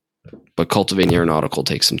 but cultivating aeronautical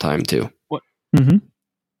takes some time too. Mm-hmm.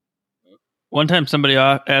 One time somebody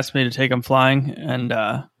asked me to take them flying, and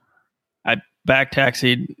I back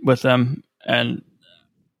taxied with them, and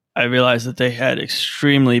I realized that they had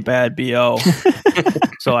extremely bad BO.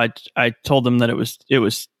 So I told them that it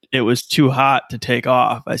was too hot to take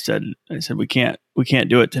off. I said we can't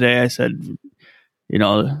do it today. I said,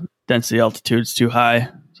 density altitude's too high.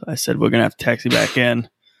 So I said we're gonna have to taxi back in.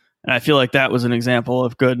 And I feel like that was an example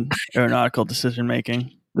of good aeronautical decision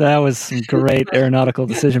making. That was some great aeronautical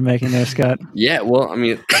decision making there, Scott. Yeah, well, I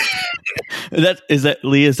mean, is that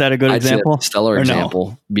Lee? Is that a good example? Stellar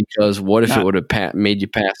example. No? Because what if it would have made you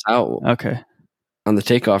pass out? Okay. On the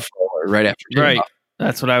takeoff right after takeoff. Right.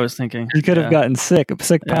 That's what I was thinking. You could have gotten sick. A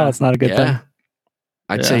sick pilot's not a good thing.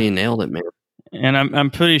 I'd say you nailed it, man. And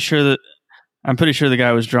I'm pretty sure the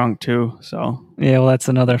guy was drunk too. So yeah, well, that's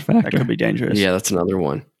another factor. That could be dangerous. Yeah, that's another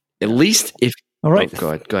one. At least if. All right.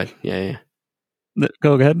 Oh, go ahead. Yeah.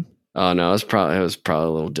 Go ahead. Oh no, it was probably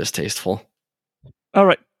a little distasteful. All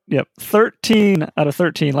right. Yep. 13 out of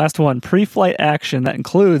 13. Last one. Pre-flight action. That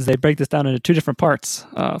includes, they break this down into two different parts.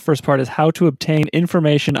 First part is how to obtain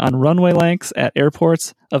information on runway lengths at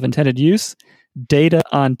airports of intended use, data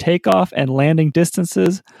on takeoff and landing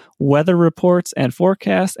distances, weather reports and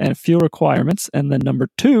forecasts, and fuel requirements. And then number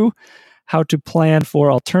 2, how to plan for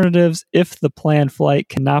alternatives if the planned flight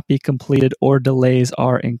cannot be completed or delays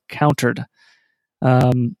are encountered. How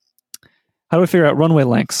do we figure out runway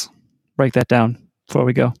lengths? Break that down before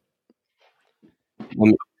we go.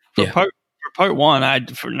 For part one,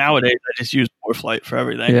 for nowadays I just use ForeFlight for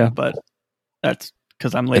everything. Yeah. But that's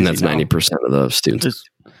because I'm lazy. And that's 90% of the students. There's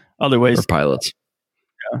other ways. Or pilots.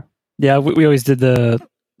 Yeah, we always did the.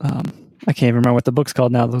 I can't even remember what the book's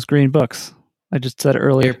called now. Those green books. I just said it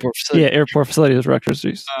earlier. Airport facility. Yeah, airport facility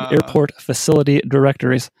directories. Airport facility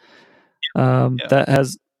directories. That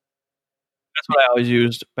has. That's what I always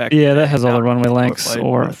used back. Yeah, that has all the runway lengths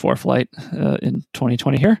or ForeFlight in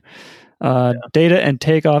 2020 here. Data and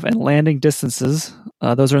takeoff and landing distances.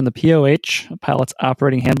 Those are in the POH, Pilot's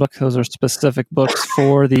Operating Handbook. Those are specific books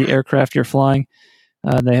for the aircraft you're flying.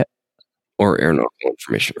 Or aeronautical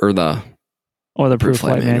information, or the Proof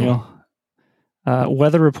Flight Manual.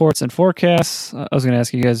 Weather reports and forecasts. I was going to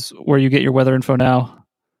ask you guys where you get your weather info now.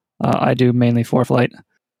 I do mainly ForeFlight.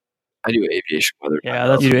 I do aviation weather. Yeah,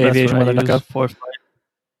 that's you do aviation weather. ForeFlight.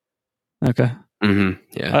 Okay. Mm-hmm.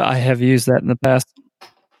 Yeah, I have used that in the past.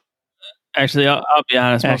 Actually, I'll be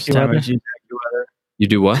honest. Most of the time, I just use AccuWeather. You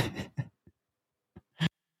do what?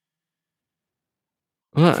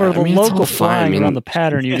 Well, for the local flying around the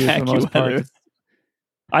pattern you do for the most part.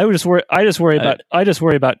 I just worry about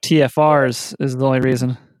TFRs is the only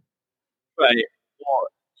reason. Right. Well,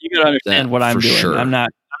 you got to understand what I'm doing. Sure. I'm not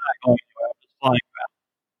going anywhere. I'm just flying around.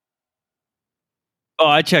 Oh,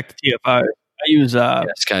 I checked the TFR. I use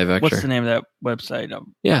SkyVector. What's the name of that website?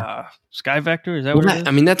 SkyVector. Is that what it is?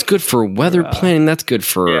 I mean, that's good for weather planning. That's good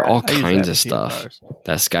for all kinds of stuff. TFRs.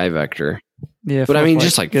 That SkyVector. Yeah, but I mean,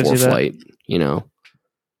 just like ForeFlight,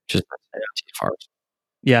 just TFRs.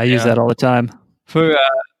 Yeah, I use that all the time. For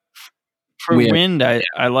wind, I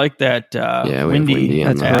like that. Windy.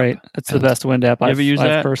 That's great. That's the best wind app I've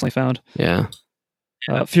personally found. Yeah.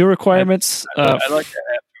 Fuel requirements. I like that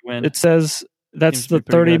app for wind. It says that's the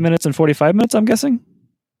 30 minutes and 45 minutes, I'm guessing.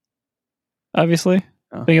 Obviously.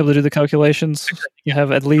 Being able to do the calculations. You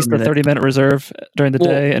have at least a 30-minute reserve during the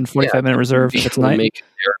day and 45-minute reserve if it's night.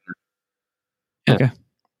 Okay.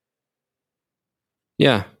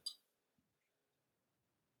 Yeah.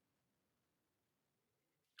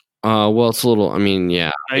 Well, it's a little. I mean,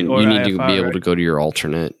 yeah. You need to be able to go to your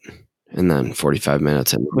alternate, and then 45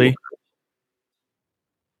 minutes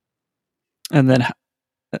and then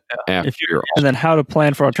how to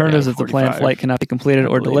plan for alternatives if the planned flight cannot be completed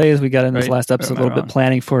or delays. We got in this last episode a little bit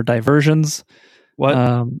planning for diversions. What?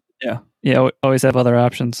 Always have other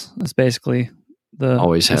options. That's basically the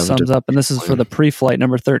sums up, and this is for the pre-flight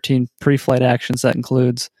number 13 pre-flight actions that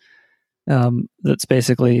includes. That's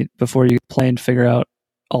basically before you plane figure out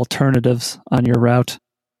alternatives on your route,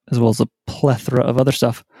 as well as a plethora of other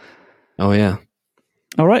stuff. Oh yeah.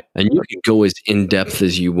 All right. And you can go as in depth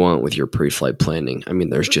as you want with your pre-flight planning. I mean,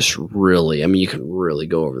 there's just really, you can really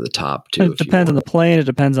go over the top too. It depends on the plane. It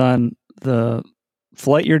depends on the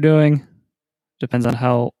flight you're doing. Depends on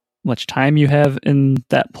how much time you have in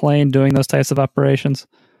that plane doing those types of operations.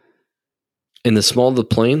 And the smaller the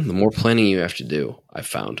plane, the more planning you have to do, I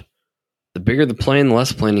found. The bigger the plane, the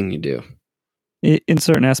less planning you do. In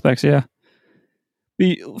certain aspects, yeah.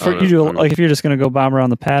 If you're just going to go bomb around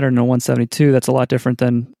the pattern in a 172, that's a lot different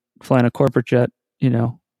than flying a corporate jet.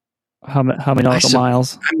 How many nautical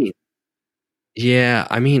miles?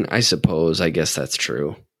 I suppose. I guess that's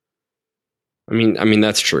true. I mean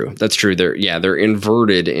that's true. That's true. They're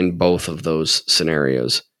inverted in both of those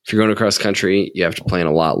scenarios. If you're going across country, you have to plan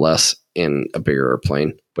a lot less in a bigger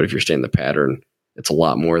airplane. But if you're staying in the pattern, it's a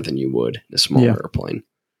lot more than you would in a smaller airplane.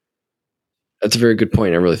 That's a very good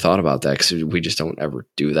point. I really thought about that because we just don't ever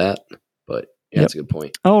do that. But that's a good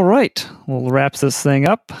point. All right. We'll wrap this thing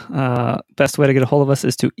up. Best way to get a hold of us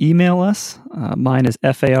is to email us. Mine is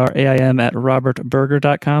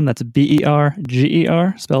FARAIM@robertberger.com. That's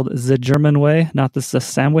BERGER, spelled the German way, not the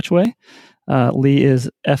sandwich way. Lee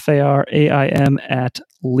is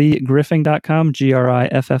FARAIM@leegriffing.com,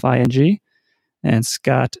 GRIFFING. And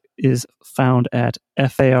Scott is found at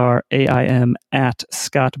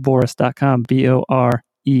FARAIM@scottboris.com,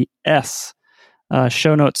 BORES.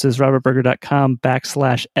 Show notes is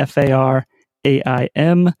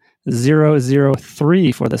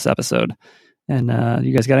robertberger.com/FARAIM003 for this episode. And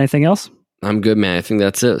you guys got anything else? I'm good, man. I think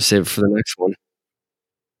that's it. Save it for the next one.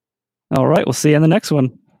 All right. We'll see you in the next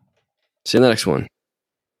one. See you in the next one.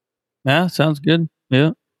 Yeah, sounds good.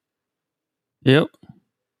 Yeah. Yep.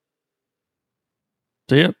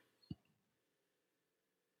 See ya.